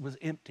Jesus was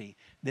empty,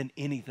 then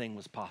anything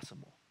was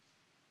possible.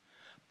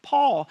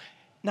 Paul,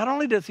 not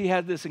only does he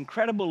have this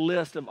incredible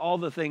list of all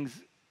the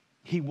things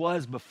he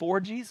was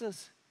before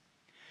Jesus,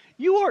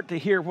 you ought to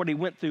hear what he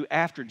went through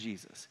after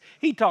Jesus.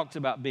 He talks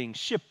about being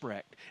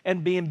shipwrecked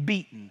and being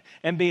beaten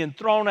and being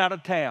thrown out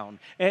of town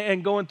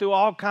and going through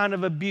all kind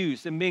of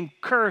abuse and being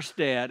cursed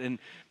at and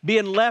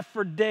being left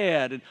for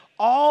dead and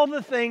all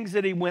the things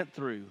that he went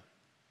through.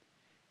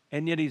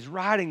 And yet he's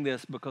writing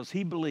this because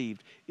he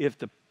believed if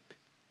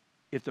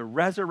the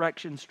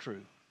resurrection's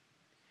true,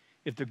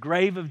 if the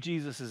grave of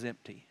Jesus is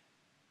empty,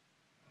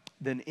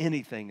 then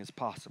anything is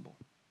possible.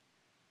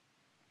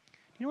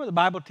 You know what the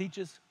Bible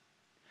teaches?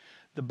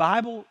 The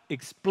Bible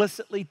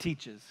explicitly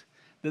teaches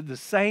that the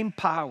same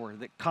power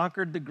that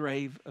conquered the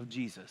grave of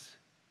Jesus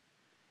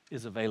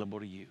is available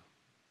to you.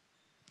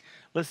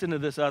 Listen to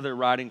this other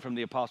writing from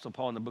the Apostle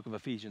Paul in the book of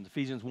Ephesians,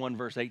 Ephesians 1,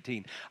 verse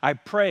 18. I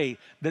pray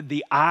that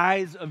the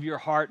eyes of your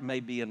heart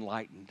may be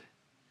enlightened.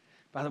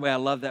 By the way, I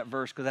love that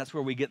verse because that's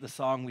where we get the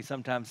song we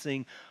sometimes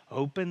sing.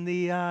 Open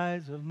the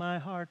eyes of my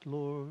heart,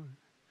 Lord.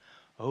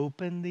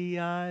 Open the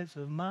eyes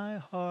of my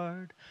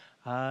heart.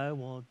 I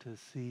want to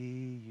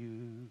see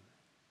you.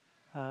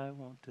 I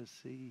want to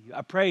see you.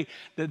 I pray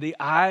that the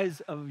eyes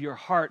of your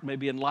heart may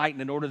be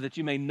enlightened in order that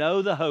you may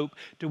know the hope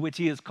to which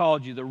he has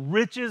called you, the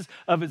riches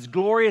of his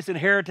glorious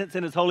inheritance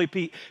in his holy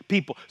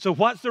people. So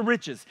what's the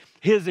riches?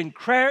 His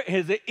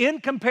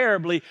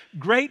incomparably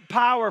great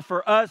power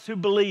for us who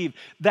believe.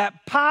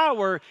 That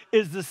power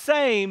is the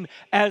same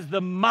as the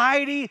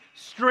mighty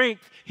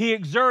strength he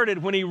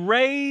exerted when he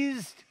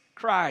raised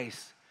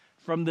Christ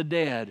from the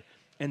dead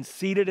and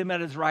seated him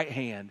at his right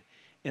hand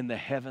in the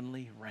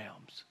heavenly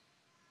realms.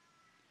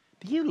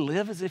 Do you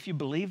live as if you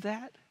believe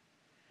that?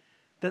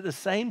 that the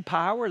same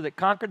power that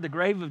conquered the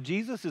grave of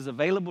Jesus is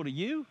available to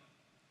you?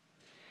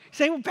 You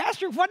say, well,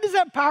 Pastor, what does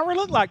that power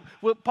look like?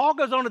 Well, Paul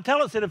goes on to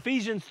tell us in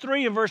Ephesians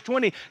 3 and verse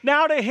 20,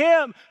 now to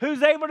him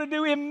who's able to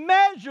do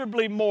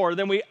immeasurably more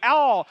than we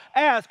all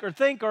ask or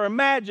think or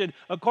imagine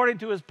according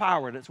to his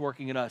power that's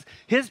working in us.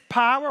 His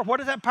power, what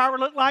does that power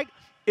look like?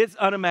 It's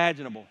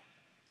unimaginable.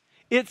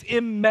 It's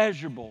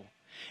immeasurable.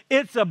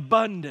 It's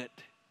abundant.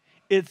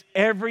 It's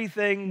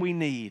everything we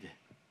need.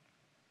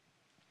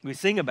 We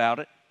sing about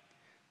it.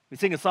 We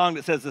sing a song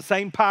that says, the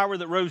same power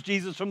that rose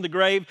Jesus from the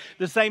grave,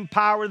 the same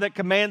power that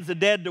commands the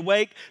dead to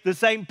wake, the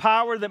same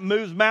power that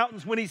moves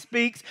mountains when he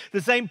speaks, the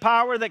same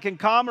power that can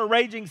calm a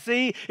raging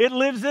sea, it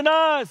lives in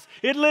us.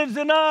 It lives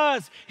in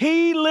us.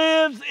 He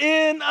lives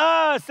in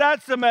us.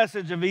 That's the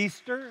message of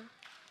Easter.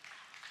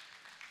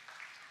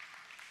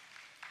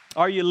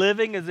 Are you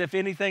living as if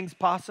anything's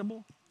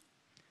possible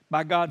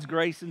by God's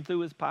grace and through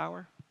his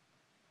power?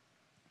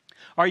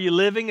 Are you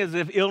living as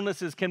if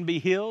illnesses can be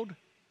healed?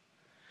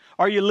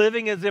 Are you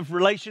living as if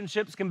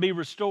relationships can be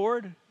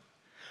restored?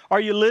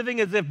 Are you living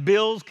as if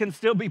bills can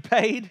still be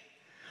paid?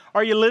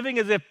 Are you living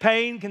as if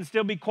pain can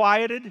still be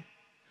quieted?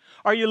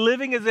 Are you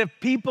living as if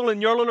people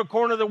in your little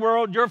corner of the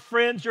world, your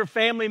friends, your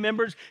family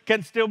members,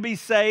 can still be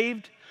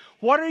saved?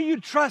 What are you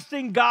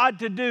trusting God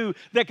to do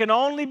that can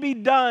only be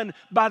done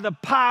by the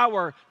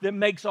power that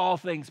makes all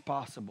things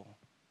possible?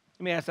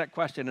 Let me ask that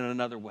question in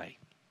another way.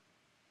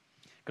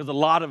 Because a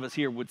lot of us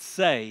here would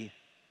say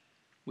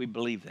we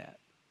believe that.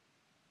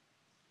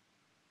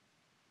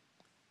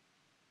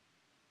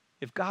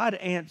 If God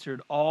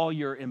answered all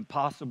your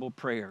impossible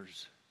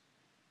prayers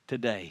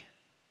today,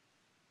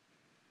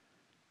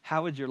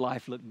 how would your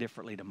life look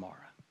differently tomorrow?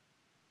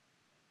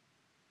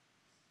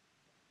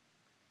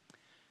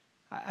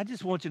 I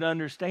just want you to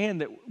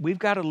understand that we've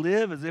got to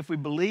live as if we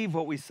believe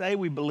what we say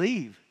we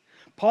believe.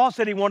 Paul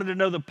said he wanted to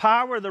know the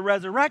power of the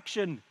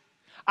resurrection.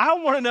 I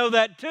want to know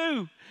that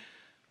too.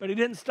 But he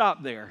didn't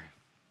stop there.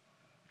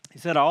 He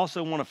said, I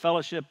also want to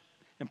fellowship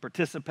and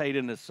participate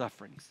in his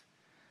sufferings.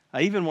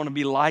 I even want to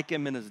be like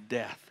him in his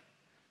death.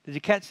 Did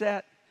you catch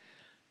that?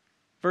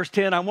 Verse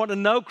 10, I want to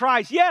know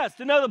Christ. Yes,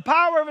 to know the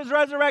power of his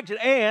resurrection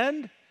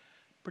and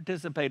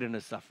participate in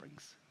his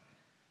sufferings,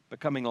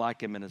 becoming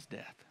like him in his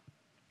death.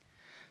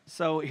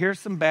 So here's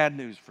some bad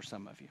news for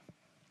some of you.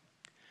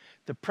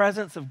 The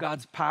presence of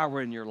God's power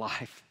in your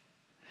life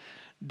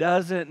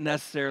doesn't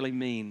necessarily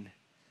mean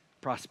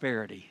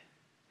prosperity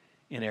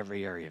in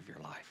every area of your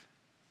life.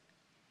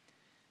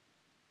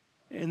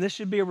 And this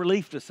should be a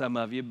relief to some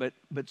of you, but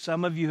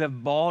some of you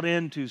have bought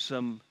into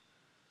some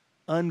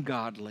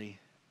ungodly,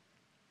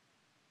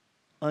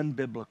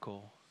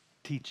 unbiblical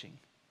teaching.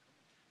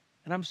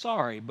 And I'm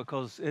sorry,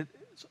 because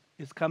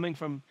it's coming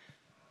from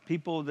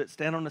people that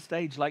stand on the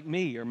stage like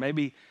me, or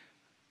maybe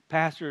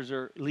pastors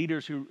or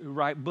leaders who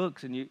write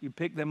books, and you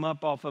pick them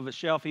up off of a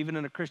shelf, even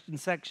in a Christian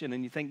section,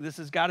 and you think this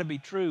has got to be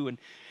true.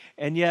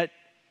 And yet,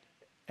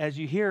 as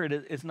you hear it,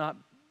 it's not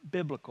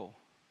biblical.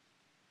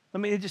 Let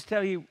me just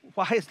tell you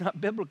why it's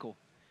not biblical.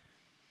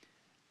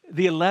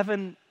 The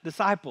 11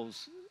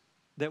 disciples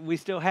that we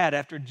still had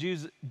after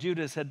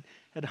Judas had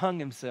hung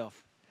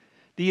himself.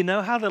 Do you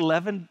know how the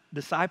 11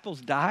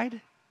 disciples died?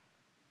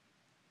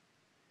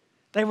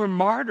 They were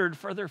martyred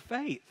for their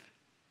faith.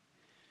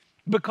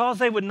 Because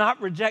they would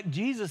not reject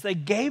Jesus, they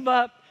gave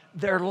up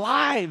their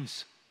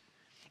lives.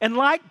 And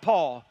like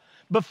Paul,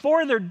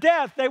 before their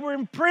death, they were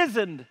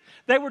imprisoned.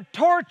 They were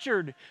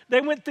tortured.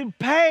 They went through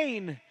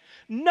pain.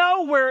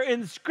 Nowhere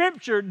in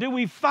Scripture do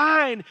we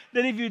find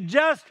that if you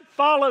just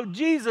follow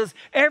Jesus,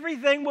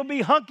 everything will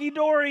be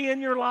hunky-dory in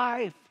your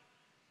life.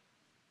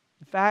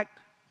 In fact,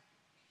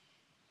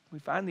 we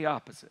find the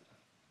opposite.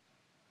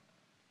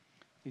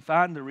 We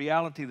find the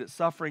reality that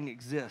suffering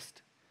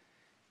exists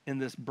in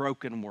this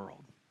broken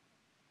world.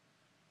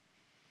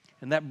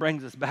 And that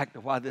brings us back to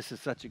why this is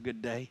such a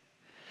good day.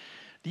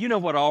 Do you know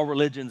what all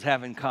religions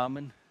have in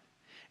common?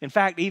 In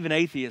fact, even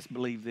atheists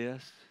believe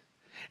this.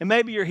 And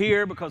maybe you're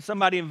here because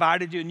somebody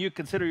invited you and you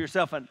consider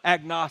yourself an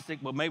agnostic.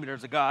 Well, maybe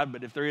there's a God,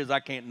 but if there is, I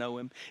can't know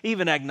him.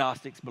 Even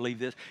agnostics believe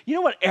this. You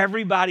know what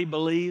everybody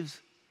believes?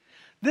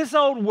 This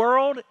old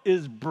world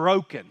is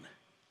broken.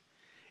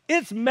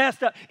 It's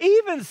messed up.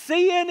 Even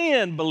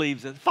CNN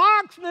believes this.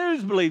 Fox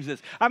News believes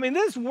this. I mean,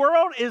 this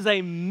world is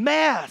a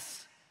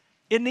mess.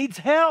 It needs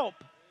help.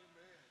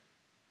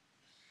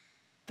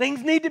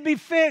 Things need to be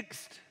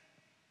fixed.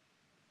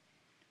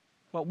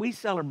 What we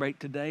celebrate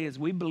today is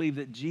we believe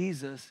that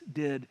Jesus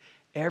did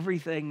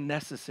everything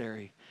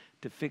necessary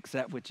to fix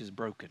that which is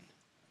broken.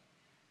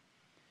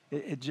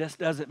 It just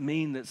doesn't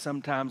mean that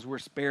sometimes we're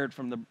spared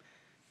from the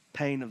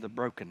pain of the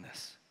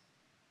brokenness.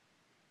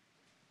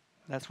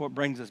 That's what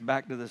brings us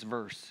back to this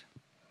verse.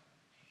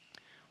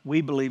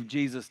 We believe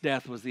Jesus'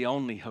 death was the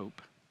only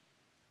hope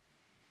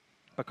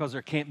because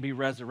there can't be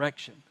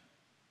resurrection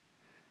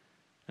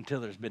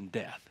until there's been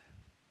death.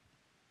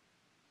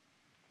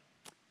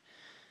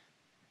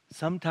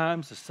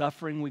 Sometimes the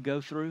suffering we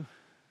go through,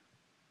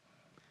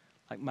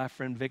 like my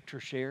friend Victor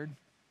shared,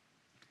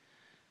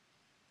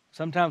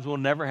 sometimes we'll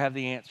never have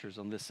the answers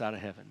on this side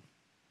of heaven.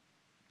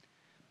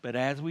 But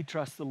as we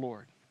trust the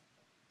Lord,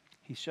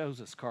 he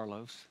shows us,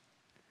 Carlos,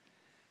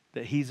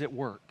 that he's at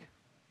work,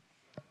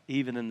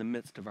 even in the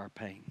midst of our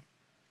pain.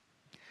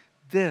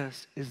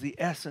 This is the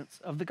essence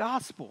of the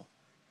gospel.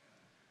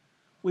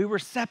 We were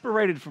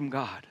separated from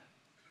God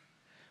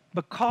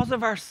because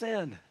of our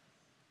sin.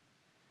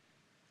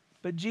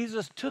 But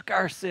Jesus took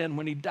our sin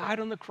when he died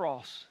on the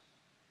cross.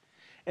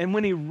 And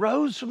when he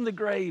rose from the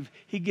grave,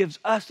 he gives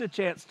us a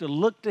chance to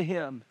look to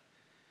him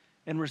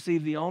and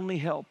receive the only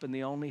help and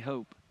the only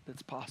hope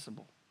that's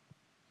possible.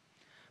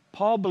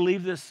 Paul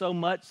believed this so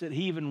much that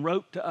he even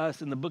wrote to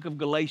us in the book of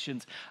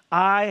Galatians,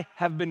 I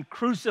have been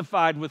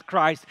crucified with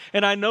Christ,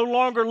 and I no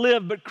longer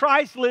live, but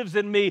Christ lives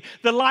in me.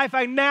 The life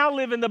I now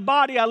live in the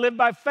body, I live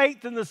by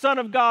faith in the Son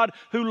of God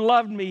who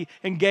loved me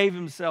and gave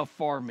himself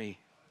for me.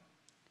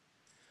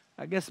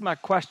 I guess my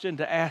question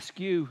to ask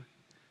you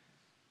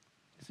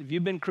is, have you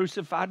been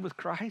crucified with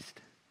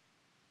Christ?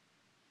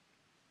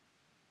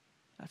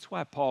 That's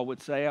why Paul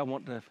would say, I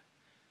want to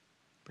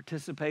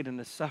participate in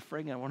his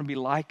suffering. I want to be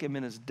like him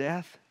in his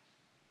death.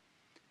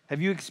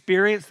 Have you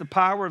experienced the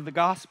power of the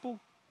gospel?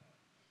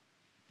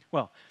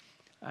 Well,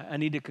 I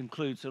need to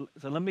conclude, so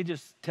let me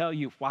just tell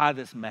you why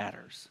this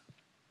matters.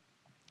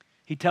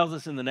 He tells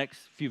us in the next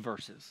few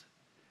verses.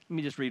 Let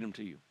me just read them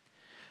to you.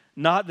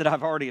 Not that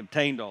I've already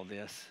obtained all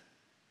this.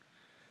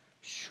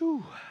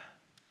 Shoo.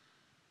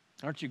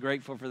 Aren't you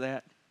grateful for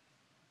that?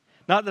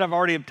 Not that I've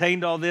already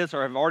obtained all this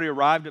or have already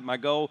arrived at my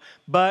goal,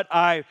 but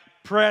I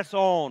press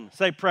on.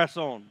 Say press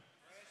on.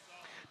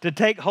 To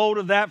take hold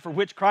of that for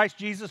which Christ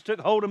Jesus took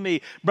hold of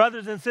me.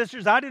 Brothers and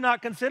sisters, I do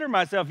not consider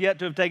myself yet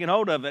to have taken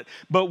hold of it.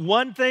 But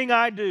one thing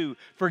I do,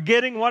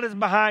 forgetting what is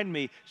behind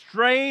me,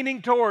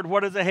 straining toward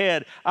what is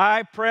ahead,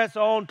 I press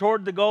on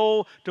toward the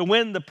goal to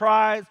win the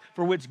prize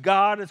for which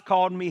God has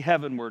called me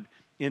heavenward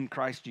in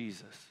Christ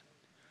Jesus.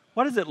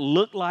 What does it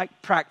look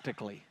like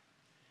practically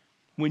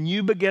when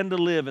you begin to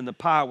live in the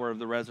power of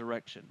the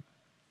resurrection?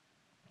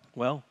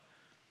 Well,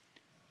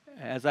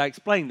 as I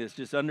explain this,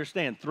 just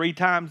understand, 3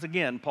 times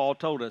again, Paul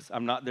told us,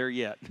 I'm not there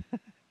yet.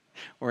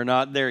 We're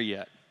not there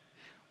yet.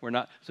 We're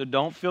not. So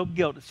don't feel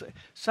guilty.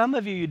 Some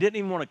of you didn't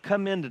even want to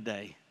come in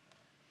today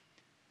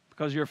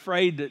because you're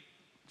afraid that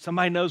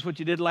somebody knows what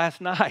you did last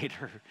night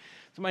or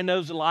somebody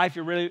knows the life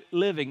you're really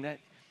living. That,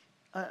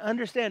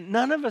 understand,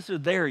 none of us are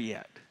there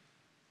yet.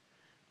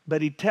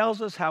 But he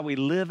tells us how we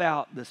live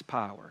out this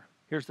power.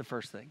 Here's the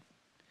first thing.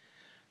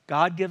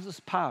 God gives us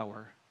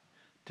power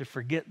to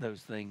forget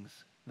those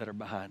things that are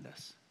behind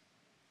us.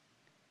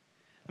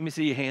 Let me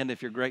see your hand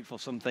if you're grateful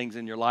some things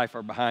in your life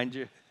are behind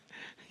you.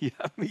 Yeah,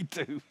 me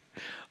too.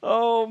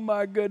 Oh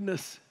my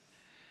goodness.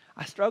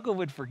 I struggle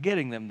with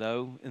forgetting them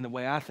though in the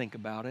way I think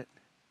about it.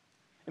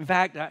 In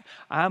fact,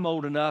 I'm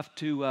old enough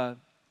to,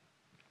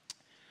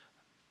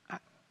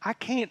 I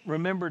can't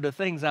remember the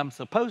things I'm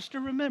supposed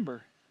to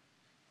remember.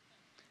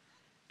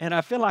 And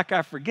I feel like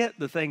I forget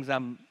the things I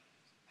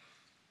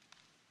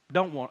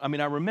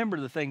remember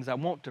the things I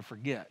want to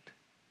forget.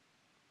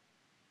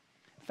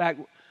 In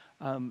fact,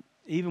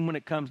 even when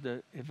it comes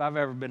to, if I've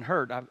ever been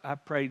hurt, I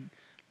prayed,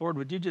 Lord,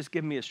 would you just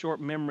give me a short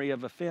memory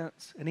of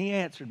offense? And he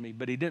answered me,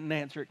 but he didn't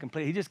answer it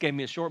completely. He just gave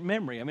me a short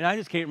memory. I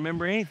just can't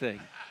remember anything.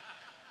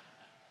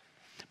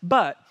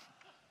 But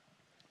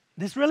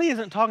this really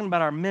isn't talking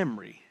about our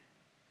memory.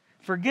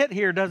 Forget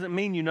here doesn't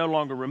mean you no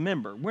longer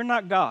remember. We're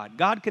not God.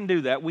 God can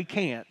do that. We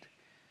can't.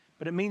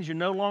 But it means you're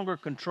no longer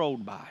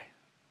controlled by.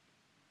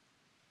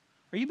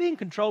 Are you being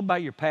controlled by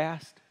your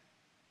past?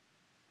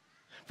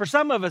 For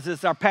some of us,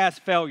 it's our past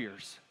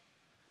failures.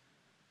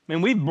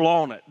 We've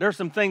blown it. There's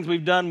some things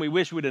we've done we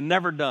wish we'd have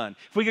never done.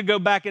 If we could go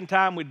back in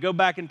time, we'd go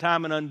back in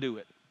time and undo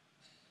it.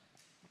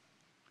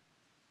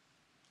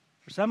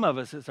 For some of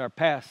us, it's our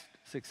past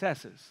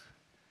successes.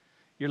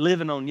 You're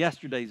living on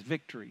yesterday's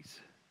victories.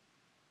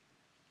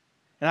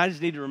 And I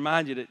just need to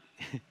remind you that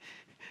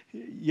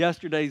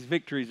yesterday's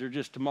victories are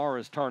just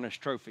tomorrow's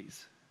tarnished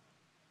trophies.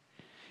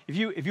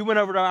 If you went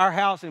over to our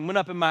house and went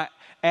up in my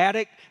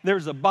attic,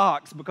 there's a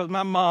box because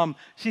my mom,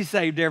 she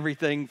saved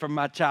everything from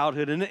my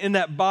childhood. And in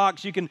that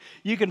box, you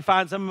can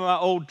find some of my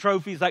old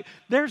trophies. Like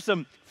there's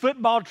some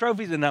football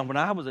trophies. And now when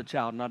I was a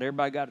child, not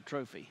everybody got a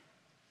trophy.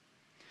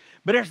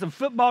 But there's some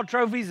football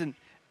trophies, and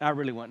I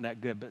really wasn't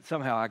that good, but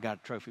somehow I got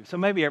a trophy. So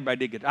maybe everybody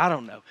did get it. I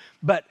don't know.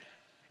 But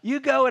you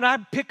go and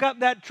I'd pick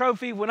up that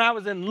trophy when I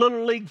was in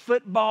Little League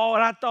football,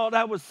 and I thought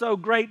that was so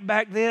great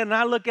back then. And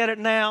I look at it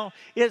now,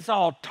 it's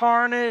all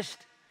tarnished.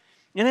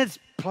 And it's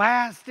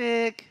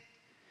plastic.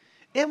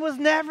 It was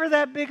never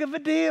that big of a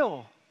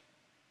deal.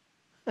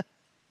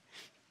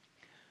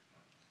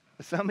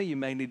 Some of you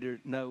may need to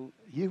know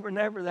you were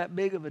never that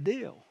big of a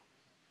deal.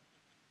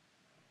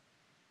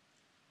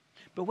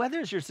 But whether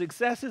it's your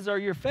successes or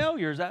your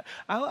failures,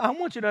 I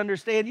want you to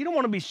understand you don't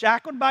want to be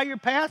shackled by your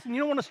past and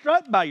you don't want to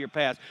strut by your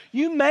past.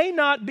 You may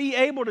not be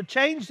able to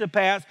change the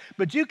past,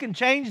 but you can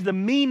change the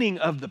meaning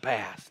of the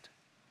past.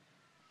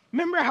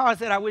 Remember how I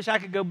said I wish I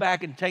could go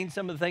back and change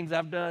some of the things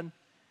I've done?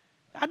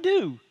 I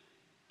do,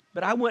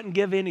 but I wouldn't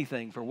give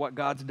anything for what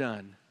God's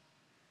done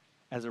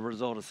as a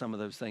result of some of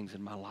those things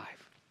in my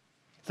life.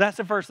 So that's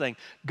the first thing.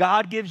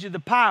 God gives you the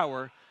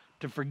power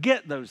to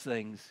forget those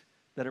things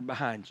that are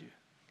behind you.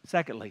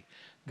 Secondly,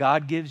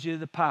 God gives you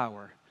the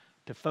power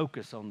to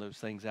focus on those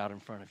things out in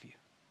front of you.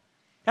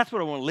 That's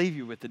what I want to leave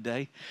you with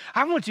today.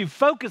 I want you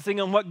focusing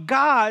on what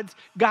God's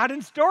got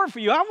in store for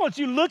you. I want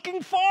you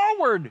looking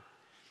forward.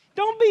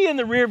 Don't be in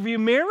the rearview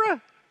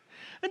mirror.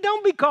 And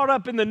don't be caught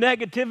up in the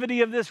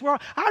negativity of this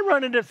world. I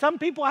run into some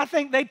people, I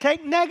think they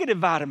take negative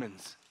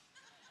vitamins.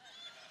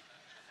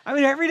 I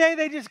mean, every day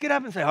they just get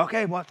up and say,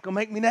 okay, what's going to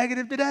make me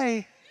negative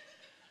today?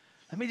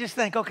 Let me just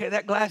think, okay,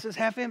 that glass is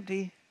half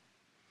empty.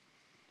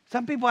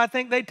 Some people, I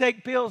think they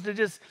take pills to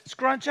just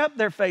scrunch up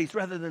their face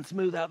rather than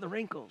smooth out the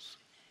wrinkles.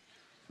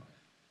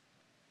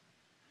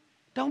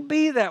 Don't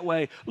be that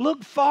way.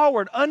 Look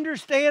forward.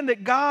 Understand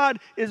that God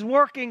is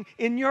working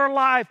in your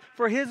life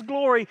for His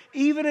glory,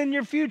 even in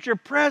your future.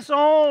 Press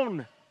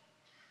on.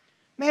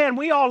 Man,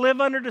 we all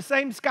live under the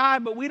same sky,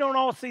 but we don't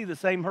all see the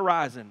same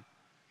horizon.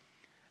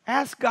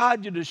 Ask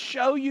God to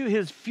show you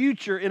His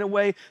future in a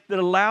way that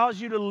allows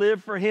you to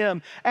live for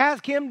Him.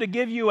 Ask Him to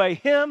give you a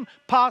Him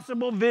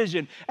possible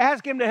vision.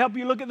 Ask Him to help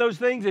you look at those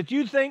things that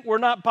you think were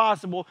not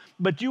possible,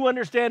 but you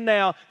understand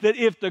now that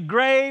if the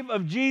grave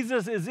of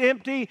Jesus is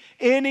empty,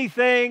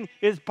 anything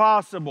is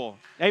possible.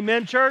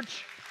 Amen,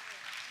 church?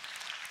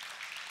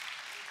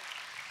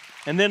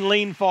 And then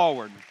lean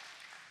forward.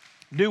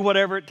 Do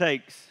whatever it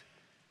takes.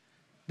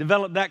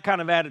 Develop that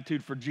kind of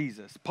attitude for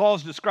Jesus.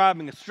 Paul's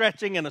describing a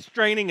stretching and a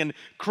straining and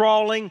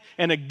crawling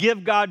and a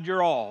give God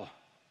your all.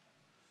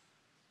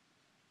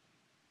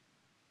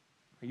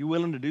 Are you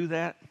willing to do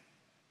that?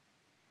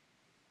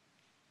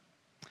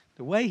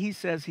 The way he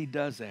says he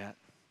does that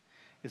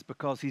is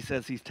because he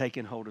says he's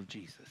taken hold of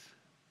Jesus.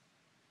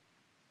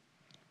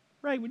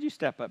 Ray, would you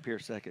step up here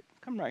a second?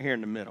 Come right here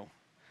in the middle.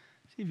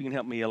 See if you can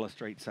help me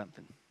illustrate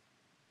something.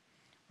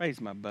 Ray's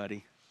my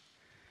buddy.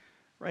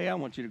 Ray, I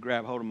want you to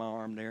grab hold of my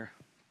arm there.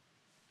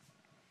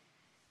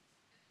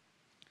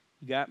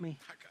 You got me?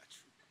 I got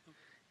you.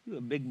 You're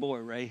a big boy,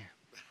 Ray.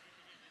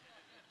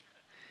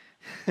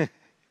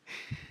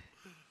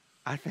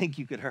 I think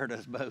you could hurt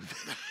us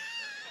both.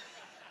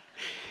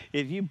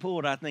 If you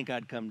pulled, I think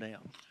I'd come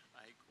down.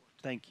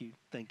 Thank you.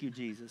 Thank you,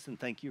 Jesus, and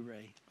thank you,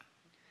 Ray.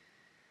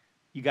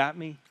 You got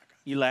me?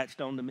 You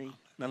latched onto me?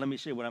 Now let me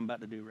show you what I'm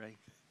about to do, Ray.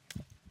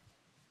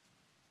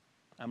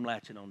 I'm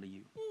latching onto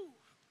you.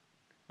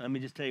 Let me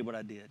just tell you what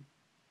I did.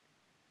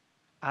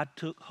 I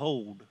took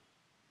hold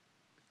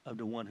of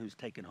the one who's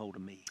taken hold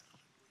of me.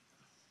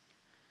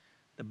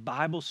 The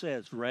Bible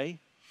says,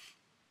 Ray,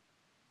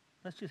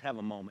 let's just have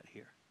a moment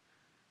here.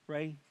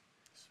 Ray,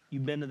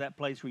 you've been to that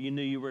place where you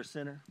knew you were a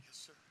sinner?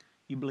 Yes, sir.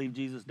 You believe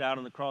Jesus died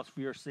on the cross for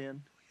your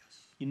sin? Yes.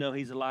 You know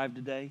He's alive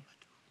today?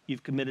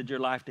 You've committed your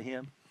life to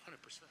Him?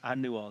 100%. I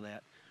knew all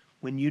that.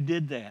 When you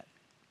did that,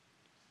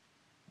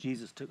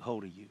 Jesus took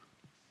hold of you.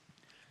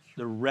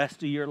 The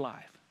rest of your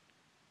life,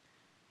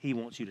 He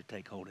wants you to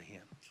take hold of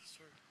Him. Yes,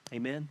 sir.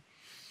 Amen?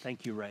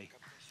 Thank you, Ray.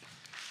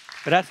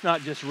 But that's not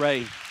just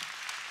Ray.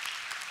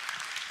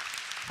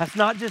 That's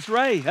not just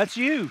Ray. That's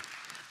you.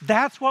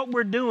 That's what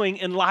we're doing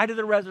in light of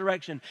the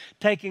resurrection,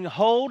 taking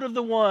hold of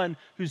the one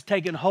who's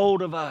taken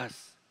hold of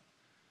us.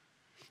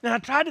 Now, I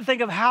tried to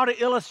think of how to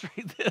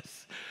illustrate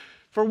this.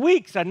 For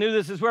weeks, I knew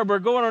this is where we're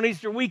going on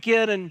Easter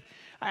weekend, and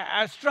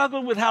I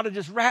struggled with how to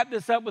just wrap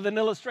this up with an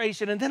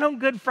illustration. And then on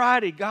Good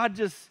Friday, God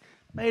just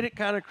made it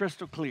kind of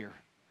crystal clear.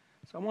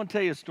 So I want to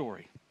tell you a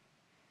story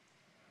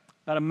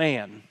about a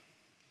man,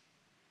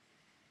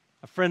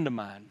 a friend of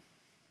mine,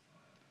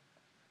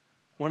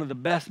 one of the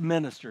best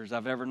ministers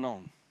I've ever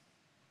known.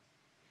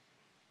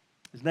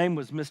 His name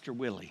was Mr.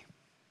 Willie.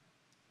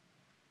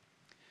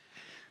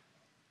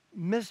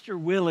 Mr.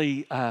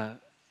 Willie,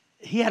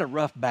 he had a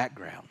rough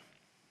background.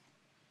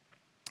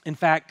 In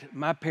fact,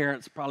 my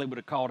parents probably would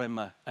have called him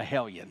a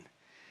hellion.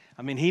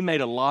 I mean, he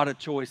made a lot of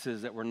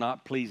choices that were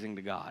not pleasing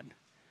to God.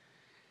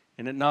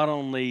 And it not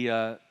only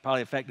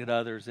probably affected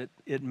others,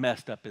 it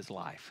messed up his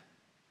life.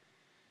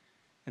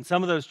 And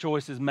some of those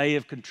choices may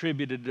have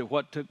contributed to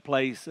what took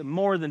place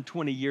more than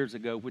 20 years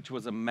ago, which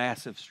was a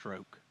massive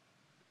stroke.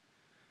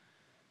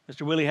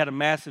 Mr. Willie had a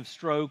massive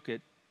stroke.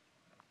 It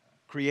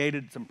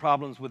created some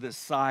problems with his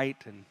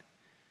sight, and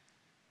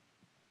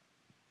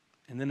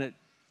then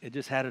it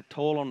just had a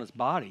toll on his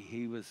body.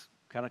 He was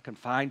kind of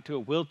confined to a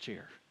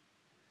wheelchair.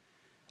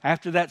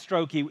 After that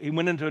stroke, he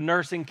went into a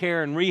nursing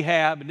care and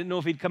rehab and didn't know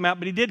if he'd come out,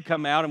 but he did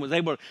come out and was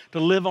able to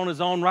live on his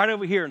own right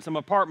over here in some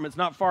apartments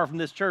not far from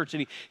this church.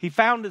 And he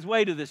found his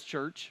way to this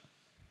church.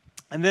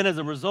 And then as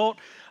a result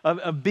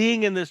of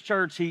being in this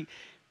church, he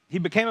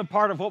became a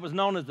part of what was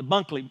known as the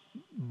Buckley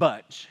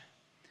Bunch.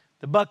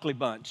 The Buckley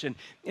Bunch.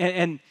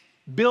 And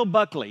Bill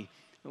Buckley,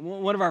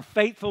 one of our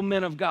faithful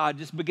men of God,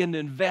 just began to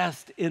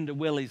invest into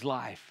Willie's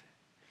life.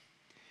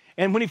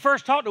 And when he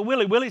first talked to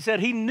Willie, Willie said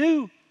he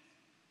knew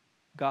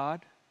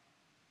God.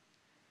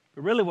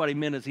 But really what he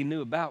meant is he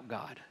knew about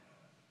God.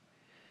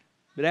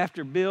 But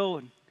after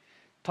Bill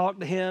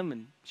talked to him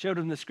and showed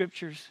him the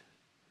scriptures,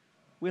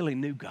 Willie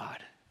knew God.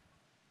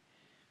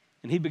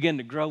 And he began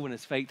to grow in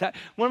his faith.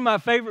 One of my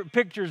favorite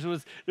pictures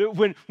was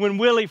when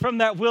Willie from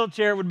that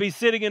wheelchair would be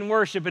sitting in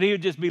worship and he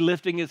would just be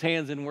lifting his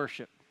hands in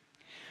worship.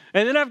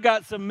 And then I've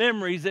got some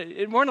memories.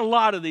 It weren't a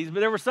lot of these,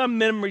 but there were some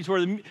memories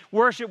where the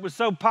worship was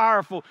so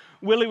powerful.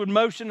 Willie would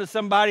motion to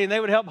somebody and they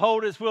would help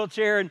hold his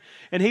wheelchair,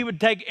 and he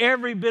would take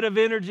every bit of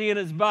energy in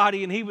his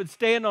body and he would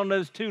stand on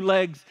those two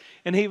legs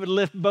and he would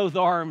lift both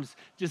arms,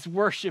 just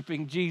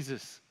worshiping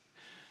Jesus.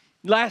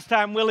 Last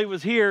time Willie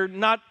was here,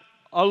 not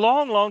a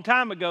long, long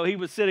time ago, he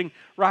was sitting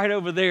right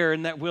over there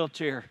in that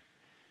wheelchair.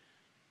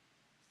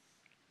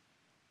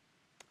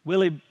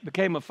 Willie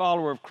became a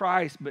follower of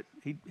Christ, but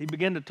he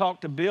began to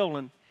talk to Bill,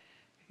 and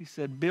he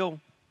said,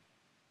 Bill,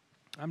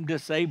 I'm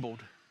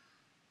disabled.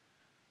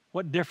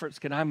 What difference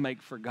can I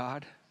make for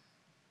God?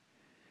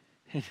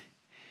 And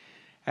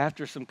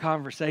after some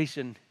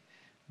conversation,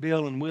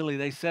 Bill and Willie,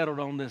 they settled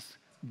on this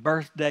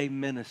birthday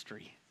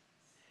ministry.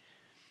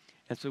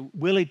 And so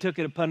Willie took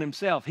it upon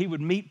himself. He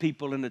would meet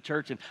people in the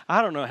church, and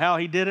I don't know how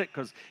he did it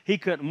because he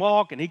couldn't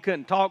walk and he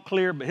couldn't talk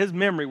clear, but his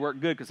memory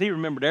worked good because he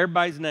remembered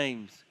everybody's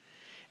names.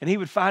 And he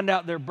would find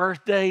out their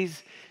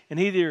birthdays and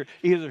either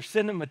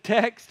send them a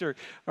text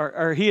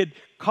or he'd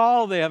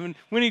call them. And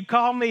when he'd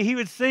call me, he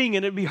would sing,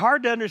 and it'd be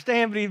hard to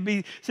understand, but he'd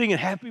be singing,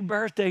 happy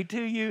birthday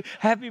to you,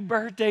 happy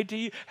birthday to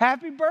you,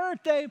 happy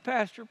birthday,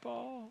 Pastor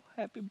Paul,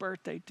 happy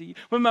birthday to you.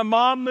 When my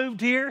mom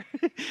moved here,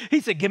 he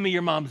said, give me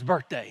your mom's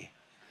birthday.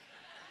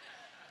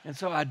 And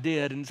so I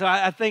did. And so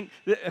I think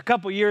a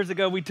couple years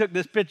ago, we took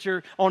this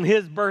picture on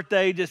his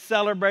birthday, just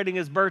celebrating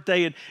his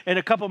birthday. And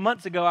a couple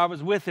months ago, I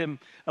was with him,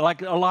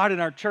 like a lot in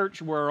our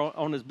church were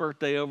on his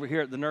birthday over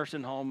here at the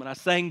nursing home. And I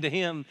sang to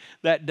him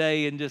that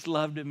day and just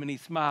loved him. And he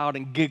smiled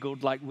and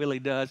giggled like Willie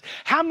does.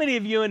 How many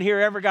of you in here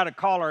ever got a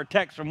call or a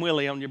text from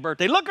Willie on your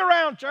birthday? Look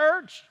around,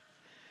 church.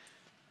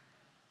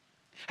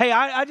 Hey,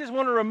 I just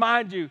want to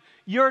remind you,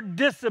 your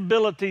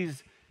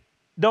disabilities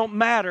don't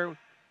matter.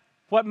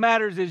 What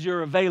matters is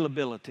your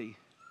availability.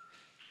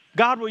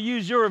 God will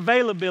use your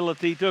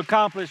availability to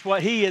accomplish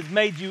what He has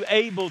made you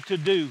able to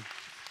do.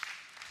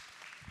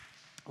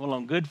 Well,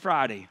 on Good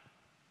Friday,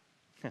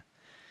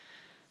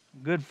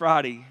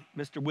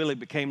 Mr. Willie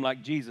became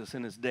like Jesus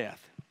in His death.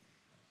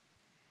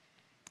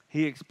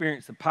 He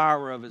experienced the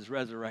power of His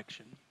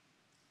resurrection.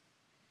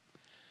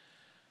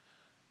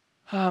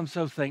 I'm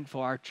so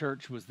thankful our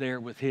church was there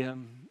with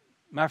him.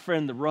 My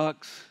friend, the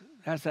Rucks,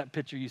 that's that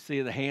picture you see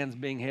of the hands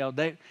being held.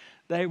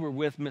 They were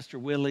with Mr.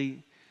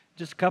 Willie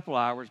just a couple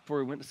hours before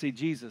we went to see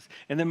Jesus.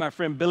 And then my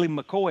friend Billy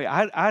McCoy,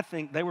 I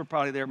think they were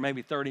probably there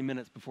maybe 30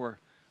 minutes before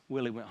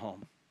Willie went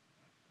home.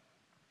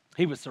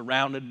 He was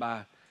surrounded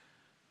by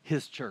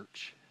his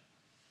church.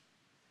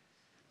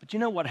 But you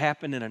know what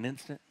happened in an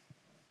instant?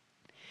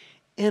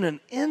 In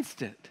an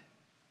instant,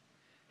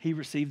 he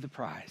received the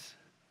prize.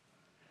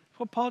 That's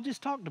what Paul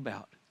just talked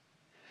about.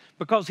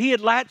 Because he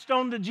had latched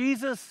on to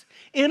Jesus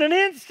in an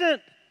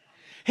instant.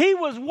 He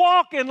was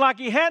walking like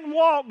he hadn't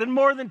walked in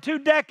more than 2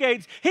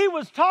 decades. He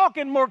was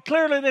talking more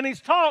clearly than he's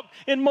talked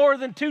in more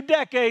than 2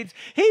 decades.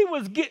 He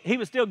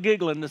was still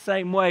giggling the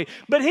same way,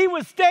 but he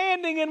was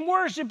standing and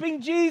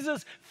worshiping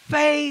Jesus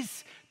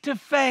face to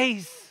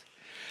face.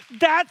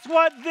 That's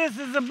what this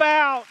is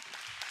about.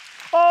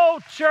 Oh,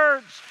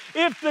 church,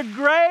 if the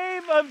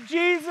grave of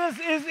Jesus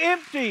is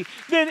empty,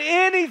 then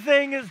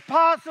anything is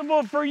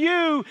possible for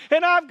you.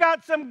 And I've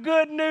got some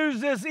good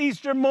news this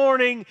Easter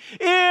morning.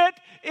 It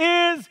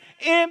is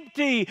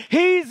empty.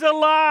 He's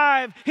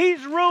alive.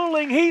 He's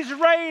ruling. He's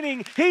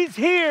reigning. He's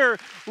here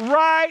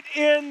right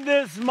in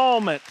this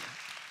moment.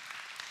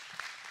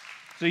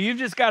 So you've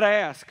just got to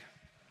ask,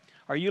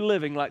 are you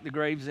living like the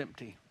grave's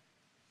empty?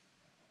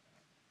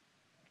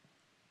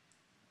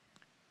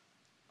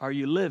 Are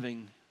you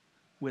living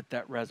with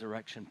that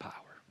resurrection power?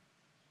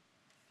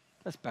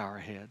 Let's bow our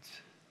heads.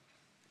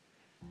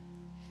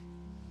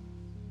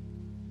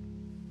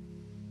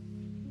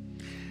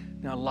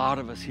 Now, a lot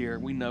of us here,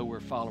 we know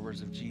we're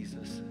followers of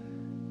Jesus.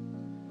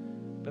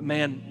 But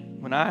man,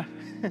 when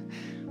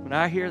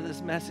I hear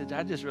this message,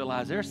 I just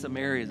realize there's some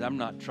areas I'm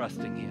not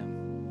trusting Him.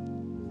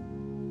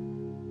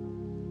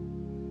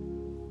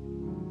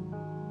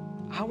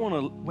 I want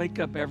to wake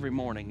up every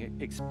morning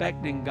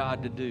expecting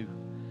God to do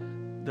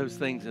those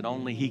things that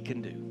only He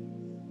can do.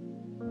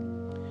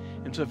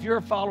 And so if you're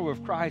a follower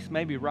of Christ,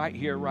 maybe right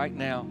here, right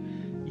now,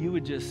 you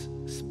would just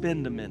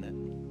spend a minute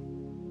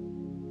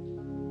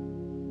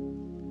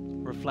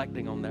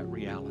reflecting on that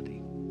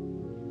reality.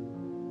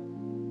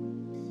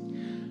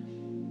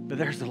 But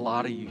there's a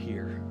lot of you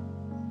here.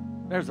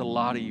 There's a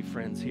lot of you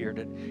friends here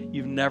that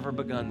you've never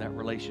begun that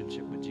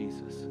relationship with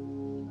Jesus.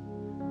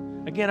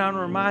 Again, I want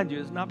to remind you,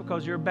 it's not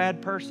because you're a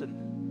bad person.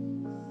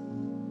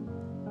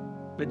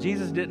 But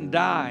Jesus didn't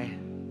die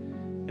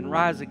and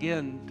rise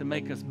again to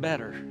make us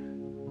better.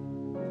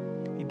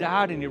 He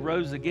died and He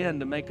rose again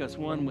to make us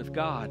one with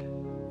God.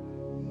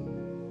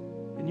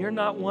 And you're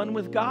not one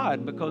with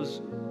God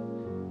because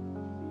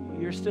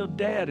you're still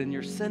dead in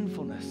your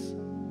sinfulness.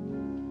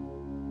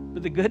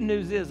 But the good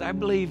news is I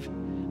believe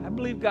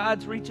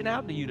God's reaching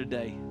out to you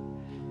today.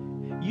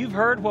 You've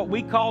heard what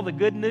we call the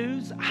good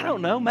news, I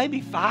don't know,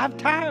 maybe 5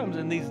 times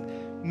in these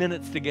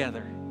minutes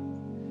together.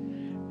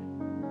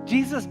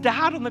 Jesus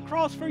died on the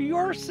cross for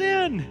your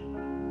sin.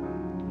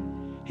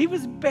 He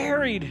was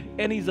buried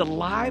and he's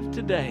alive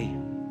today.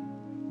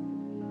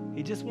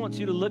 He just wants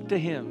you to look to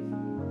him,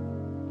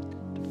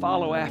 to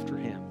follow after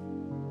him,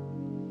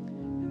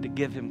 and to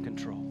give him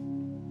control.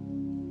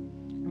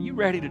 Are you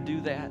ready to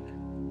do that?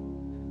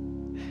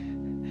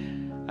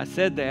 I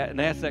said that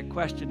and asked that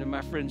question to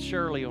my friend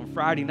Shirley on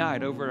Friday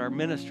night over at our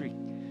ministry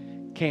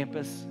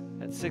campus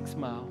at 6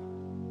 Mile.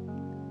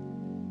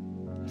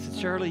 I said,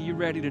 Shirley, you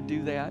ready to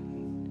do that?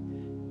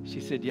 She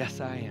said, yes,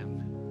 I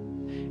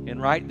am.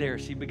 And right there,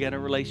 she began a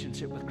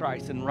relationship with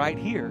Christ. And right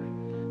here,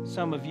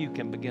 some of you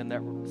can begin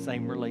that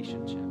same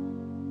relationship.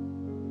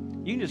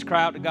 You can just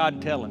cry out to God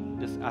and tell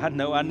him, I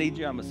know I need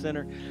you. I'm a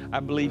sinner. I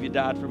believe you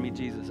died for me,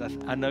 Jesus.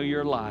 I know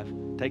you're alive.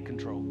 Take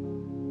control.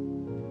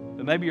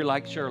 But maybe you're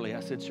like Shirley.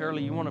 I said,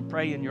 Shirley, you want to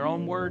pray in your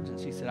own words? And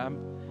she said,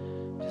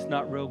 I'm just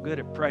not real good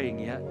at praying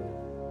yet.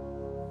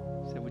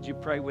 I said, would you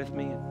pray with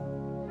me?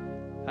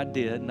 And I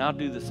did, and I'll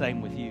do the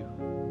same with you.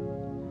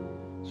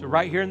 So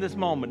right here in this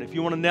moment, if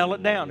you want to nail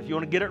it down, if you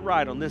want to get it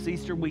right on this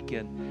Easter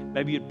weekend,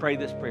 maybe you'd pray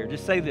this prayer.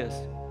 Just say this,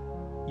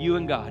 you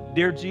and God.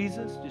 Dear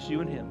Jesus, just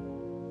you and him.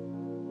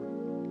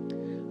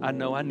 I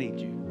know I need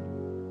you.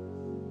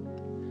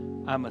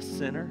 I'm a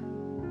sinner.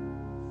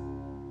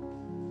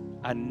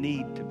 I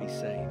need to be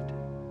saved.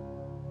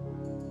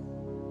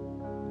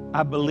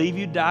 I believe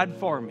you died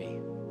for me.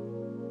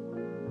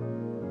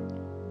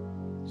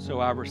 So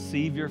I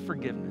receive your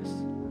forgiveness.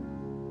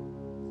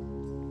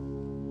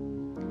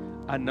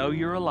 I know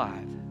you're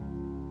alive.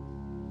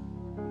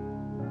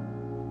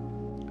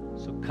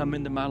 So come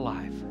into my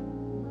life.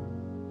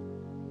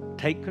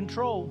 Take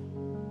control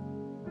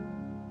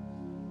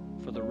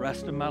for the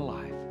rest of my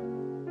life.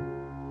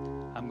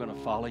 I'm going to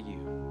follow you.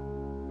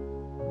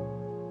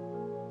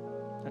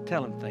 Now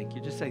tell him thank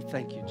you. Just say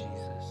thank you,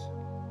 Jesus.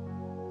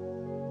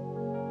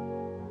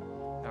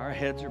 Our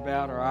heads are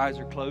bowed, our eyes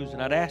are closed,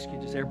 and I'd ask you,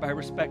 just everybody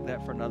respect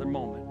that for another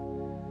moment.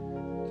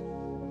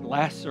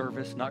 Last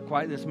service, not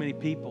quite this many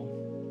people,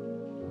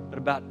 but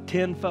about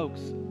 10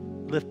 folks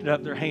lifted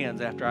up their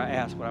hands after I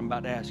asked what I'm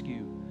about to ask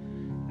you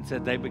and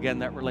said they began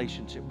that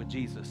relationship with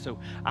Jesus. So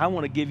I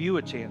want to give you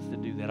a chance to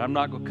do that. I'm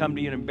not going to come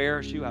to you and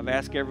embarrass you. I've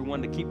asked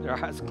everyone to keep their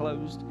eyes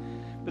closed.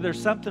 But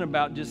there's something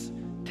about just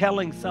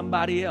telling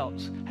somebody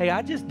else, hey,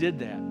 I just did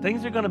that.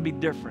 Things are going to be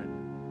different.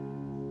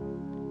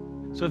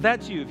 So if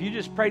that's you, if you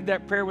just prayed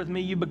that prayer with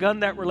me, you begun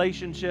that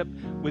relationship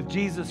with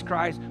Jesus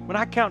Christ, when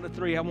I count to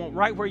 3, I want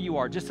right where you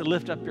are just to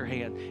lift up your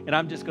hand, and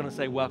I'm just going to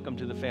say, welcome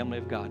to the family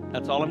of God.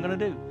 That's all I'm going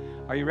to do.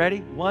 Are you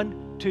ready?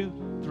 1,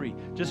 2, 3.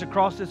 Just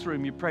across this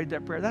room, you prayed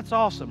that prayer. That's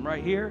awesome.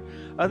 Right here.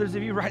 Others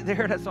of you right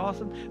there, that's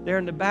awesome. There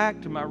in the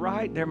back to my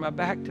right, there in my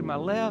back to my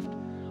left,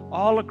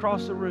 all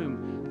across the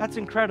room. That's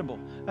incredible.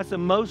 That's the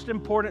most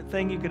important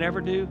thing you can ever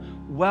do.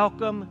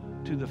 Welcome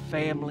to the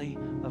family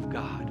of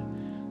God.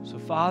 So,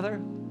 Father,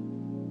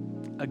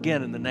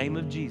 again, in the name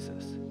of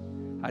Jesus,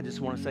 I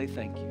just want to say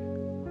thank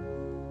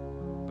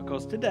you.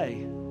 Because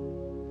today,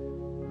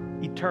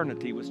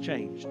 eternity was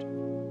changed.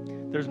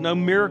 There's no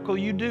miracle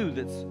you do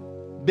that's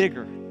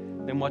bigger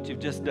than what you've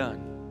just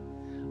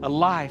done. A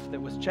life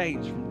that was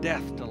changed from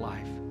death to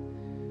life,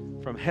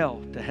 from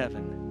hell to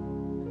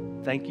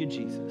heaven. Thank you,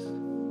 Jesus.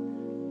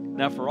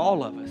 Now for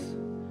all of us,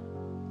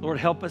 Lord,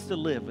 help us to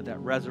live with that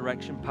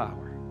resurrection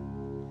power.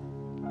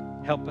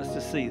 Help us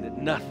to see that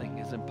nothing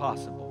is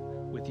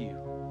impossible with you.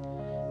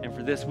 And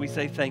for this, we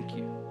say thank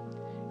you.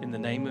 In the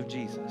name of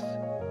Jesus,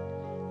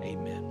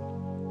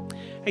 amen.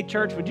 Hey,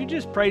 church, would you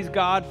just praise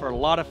God for a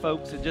lot of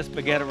folks that just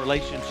began a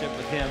relationship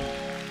with him?